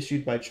is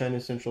issued by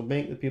China's central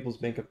bank, the People's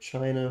Bank of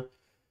China.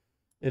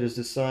 It is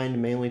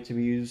designed mainly to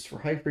be used for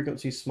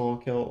high-frequency,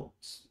 small-scale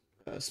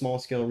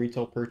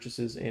retail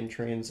purchases and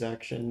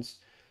transactions.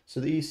 So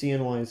the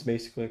ECNY is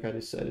basically, like I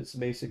just said, it's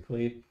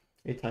basically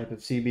a type of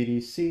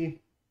CBDC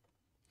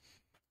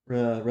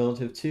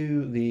relative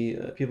to the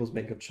People's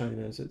Bank of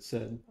China, as it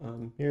said.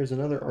 Here's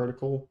another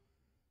article.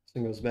 This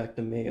one goes back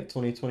to May of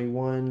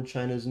 2021.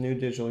 China's new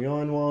digital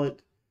yuan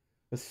wallet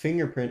with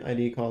fingerprint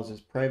ID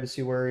causes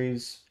privacy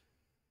worries.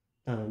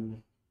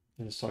 I'm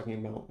just talking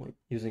about like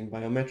using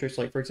biometrics.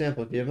 Like for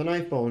example, if you have an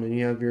iPhone and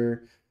you have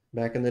your,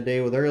 back in the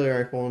day with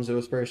earlier iPhones, it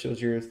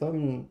was your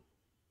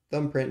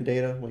thumbprint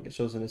data, like it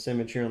shows in this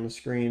image here on the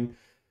screen.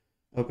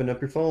 Open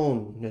up your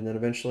phone, and then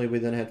eventually we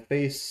then had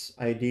Face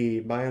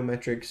ID,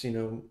 biometrics,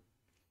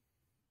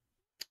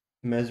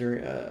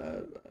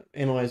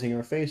 analyzing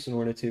our face in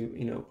order to,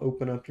 you know,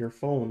 open up your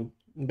phone.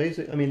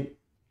 Basically, I mean,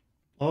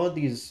 all of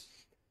these,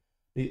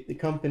 the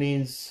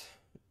companies,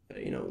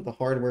 you know, the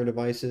hardware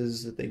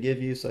devices that they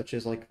give you, such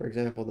as, like, for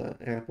example, the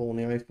Apple and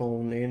the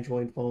iPhone, the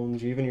Android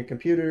phones, even your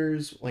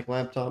computers, like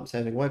laptops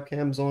having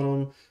webcams on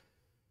them,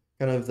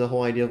 kind of the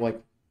whole idea of, like,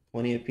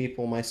 plenty of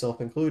people,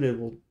 myself included,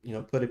 will, you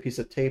know, put a piece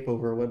of tape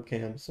over a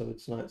webcam so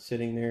it's not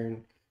sitting there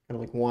and kind of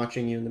like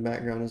watching you in the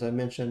background. As I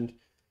mentioned,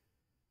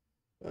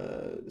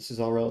 this is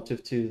all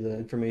relative to the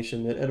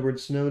information that Edward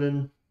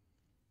Snowden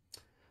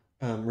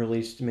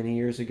released many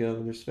years ago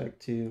with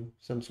respect to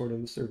some sort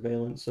of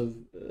surveillance of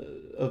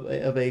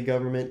a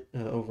government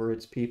over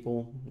its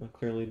people,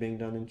 clearly being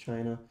done in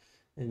China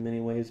in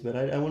many ways. But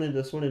I wanted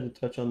to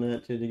touch on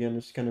that to, again,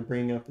 just kind of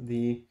bring up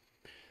the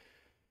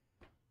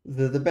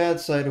bad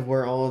side of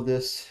where all of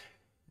this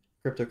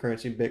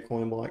cryptocurrency,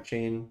 Bitcoin,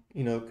 blockchain,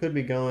 you know, could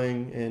be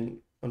going. And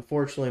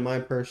unfortunately, my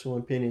personal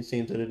opinion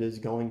seems that it is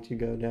going to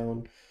go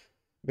down.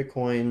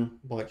 Bitcoin,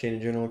 blockchain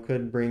in general,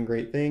 could bring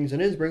great things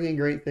and is bringing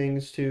great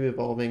things to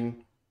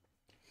evolving,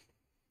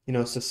 you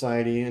know,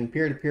 society and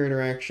peer-to-peer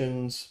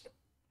interactions,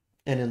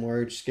 and in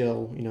large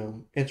scale, you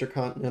know,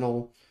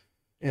 intercontinental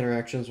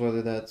interactions,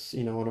 whether that's,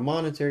 you know, on a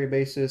monetary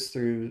basis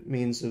through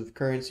means of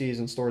currencies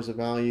and stores of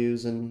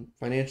values and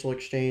financial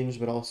exchange,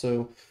 but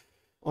also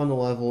on the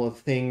level of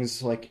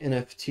things like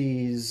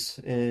NFTs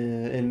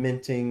and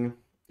minting,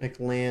 like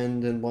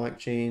land and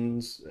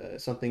blockchains,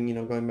 something, you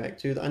know, going back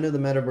to, I know the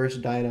metaverse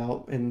died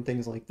out and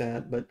things like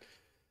that, but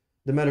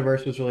the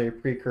metaverse was really a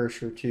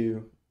precursor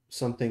to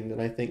something that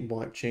I think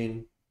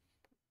blockchain,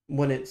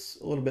 when it's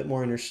a little bit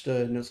more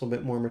understood and it's a little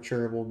bit more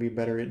mature, will be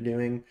better at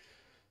doing.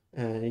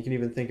 You can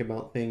even think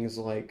about things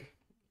like,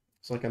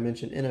 so like I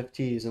mentioned,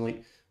 NFTs, and,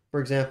 like,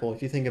 for example,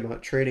 if you think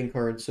about trading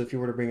cards, so if you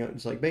were to bring up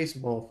just like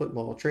baseball,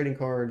 football, trading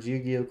cards,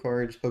 Yu-Gi-Oh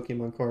cards,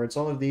 Pokemon cards,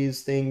 all of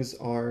these things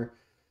are,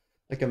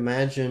 like,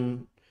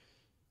 imagine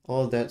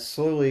all of that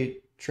slowly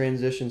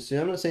transitions to,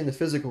 I'm not saying the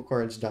physical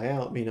cards die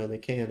out, you know, they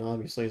can,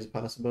 obviously, as a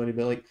possibility,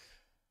 but, like,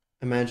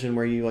 imagine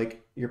where you,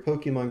 like, your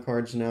Pokemon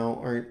cards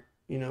now aren't,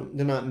 you know,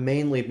 they're not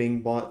mainly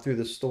being bought through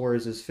the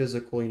stores as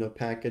physical, you know,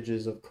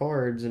 packages of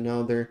cards, and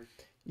now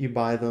you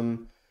buy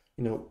them,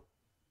 you know,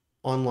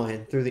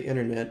 online through the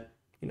internet,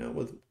 you know,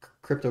 with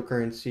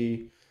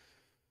cryptocurrency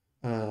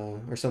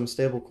or some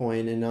stable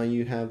coin, and now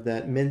you have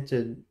that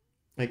minted,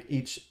 like,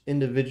 each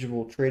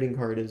individual trading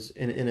card is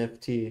an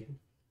NFT,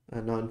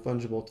 a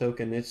non-fungible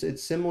token.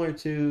 It's similar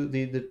to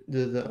the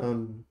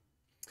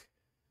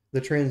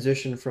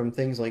transition from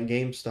things like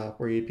GameStop,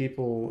 where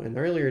people in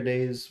the earlier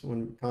days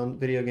when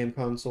video game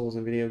consoles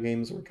and video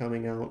games were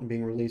coming out and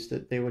being released,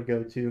 that you would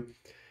go to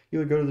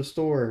the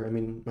store. I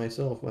mean,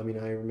 myself, I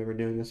remember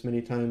doing this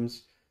many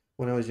times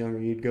when I was younger.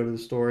 You'd go to the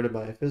store to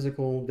buy a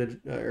physical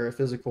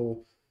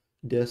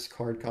disc,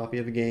 hard copy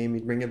of a game.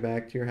 You'd bring it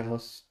back to your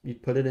house.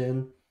 You'd put it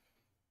in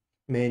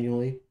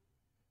manually,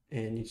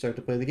 and you'd start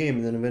to play the game.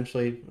 And then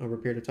eventually, over a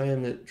period of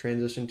time, that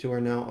transitioned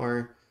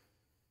to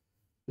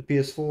the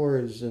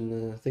PS4s and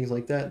the things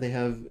like that. They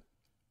have,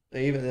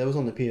 even that was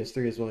on the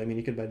PS3 as well. I mean,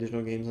 you could buy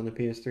digital games on the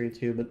PS3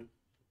 too, but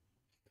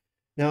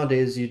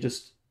nowadays you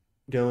just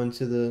go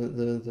into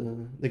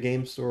the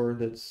game store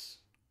that's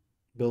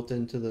built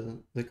into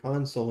the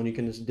console, and you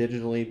can just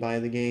digitally buy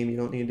the game. You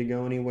don't need to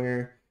go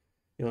anywhere.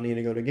 You don't need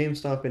to go to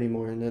GameStop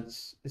anymore. And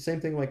that's the same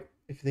thing, like,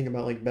 if you think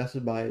about, like,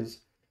 Best Buys,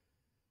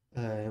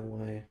 and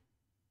why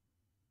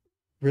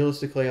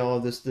realistically all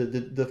of this,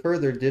 the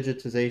further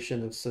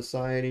digitization of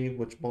society,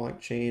 which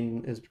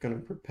blockchain is going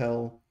to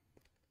propel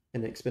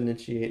and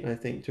exponentiate, and I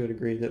think to a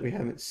degree that we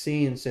haven't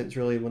seen since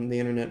really when the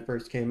internet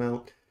first came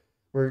out.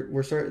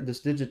 We're starting,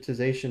 this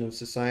digitization of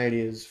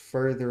society is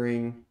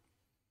furthering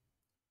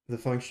the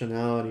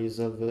functionalities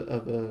of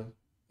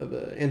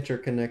a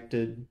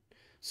interconnected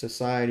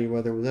society,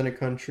 whether within a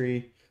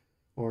country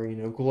or, you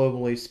know,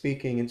 globally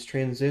speaking. It's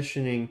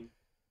transitioning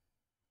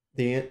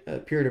the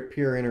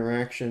peer-to-peer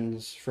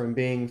interactions from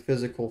being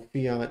physical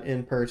fiat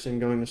in person,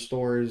 going to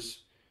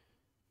stores,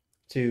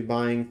 to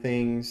buying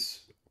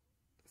things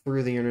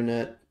through the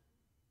internet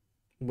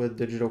with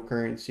digital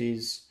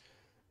currencies,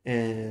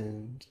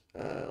 and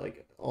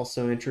like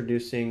also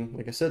introducing,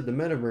 like I said, the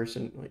metaverse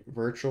and, like,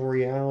 virtual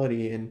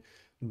reality, and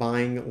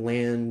buying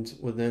land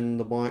within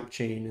the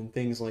blockchain and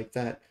things like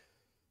that.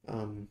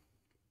 But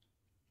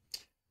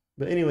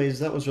anyways,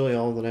 that was really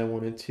all that I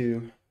wanted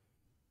to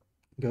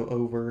go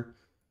over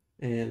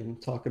and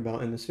talk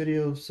about in this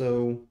video.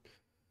 So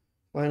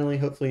finally,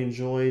 hopefully you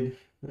enjoyed.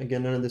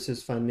 Again, none of this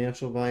is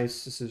financial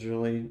advice. This is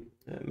really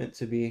meant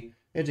to be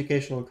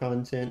educational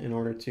content in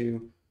order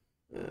to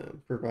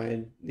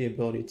provide the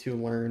ability to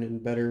learn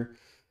and better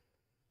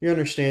your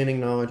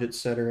understanding, knowledge,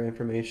 etc.,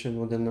 information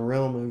within the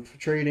realm of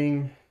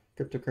trading,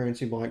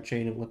 cryptocurrency,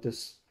 blockchain, and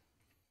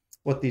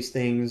what these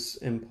things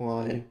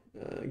imply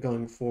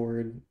going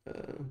forward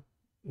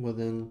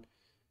within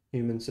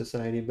human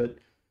society. But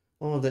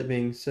all of that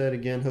being said,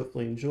 again,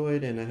 hopefully you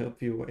enjoyed, and I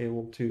hope you were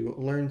able to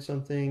learn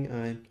something.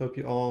 I hope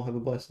you all have a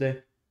blessed day.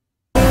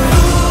 Ooh,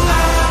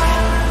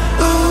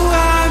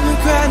 I'm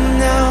regretting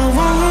now,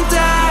 won't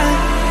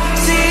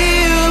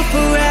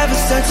forever,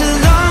 such a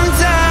long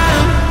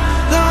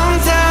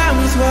time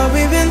with what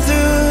we've been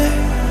through.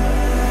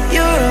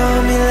 You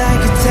hold me